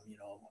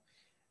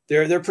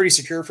 They're pretty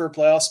secure for a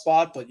playoff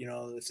spot, but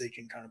if they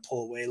can kind of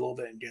pull away a little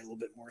bit and get a little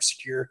bit more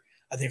secure,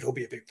 I think he'll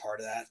be a big part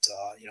of that.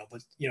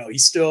 But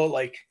he's still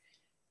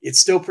it's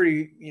still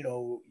pretty,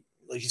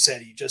 like you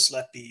said, he just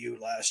left BU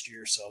last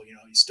year. So,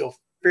 he's still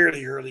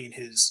fairly early in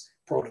his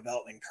pro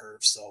development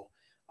curve. So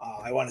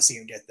I want to see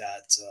him get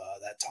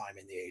that time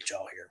in the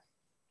AHL here.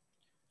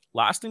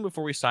 Last thing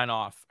before we sign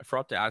off, I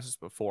forgot to ask this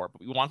before, but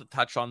we want to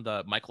touch on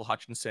the Michael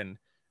Hutchinson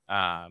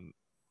and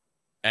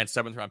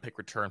 7th-round pick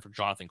return for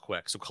Jonathan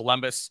Quick. So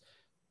Columbus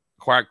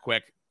acquired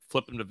Quick,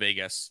 flipped him to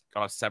Vegas,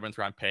 got a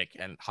 7th-round pick,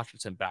 and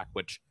Hutchinson back,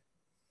 which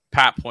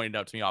Pat pointed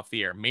out to me off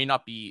the air, may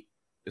not be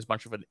as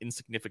much of an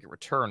insignificant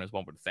return as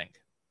one would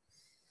think.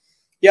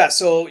 Yeah,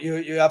 so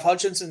you have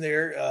Hutchinson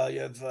there.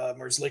 You have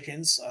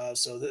Merzlikins.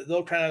 So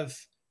they'll kind of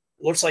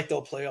looks like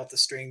they'll play off the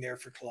string there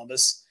for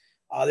Columbus.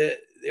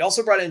 They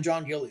also brought in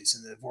John Gillies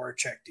in the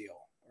Voracek deal,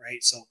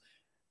 right? So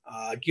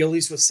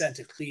Gillies was sent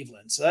to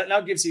Cleveland. So that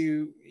now gives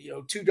you,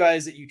 2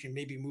 guys that you can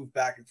maybe move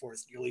back and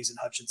forth, Gillies and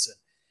Hutchinson.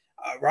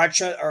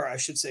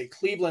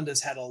 Cleveland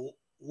has had a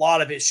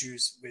lot of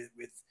issues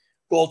with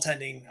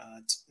goaltending.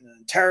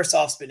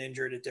 Tarasov's been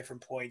injured at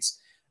different points.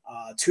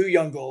 2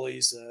 young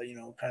goalies,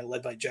 kind of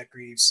led by Jet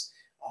Greaves.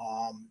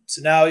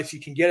 So now if you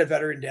can get a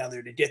veteran down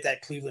there to get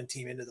that Cleveland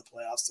team into the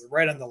playoffs, they're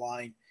right on the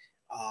line.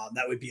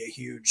 That would be a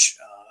huge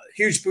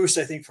boost,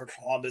 I think, for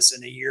Columbus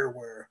in a year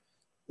where,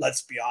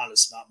 let's be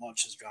honest, not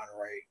much has gone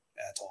right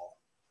at all.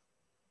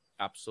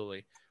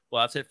 Absolutely.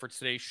 Well, that's it for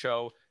today's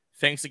show.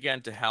 Thanks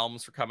again to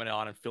Helms for coming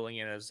on and filling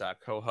in as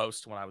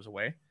co-host when I was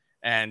away,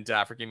 and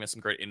for giving us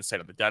some great insight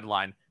on the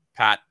deadline.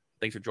 Pat,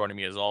 thanks for joining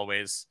me as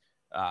always,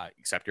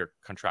 except you're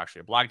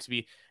contractually obliged to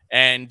be.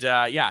 And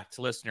to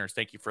listeners,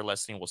 thank you for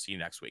listening. We'll see you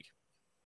next week.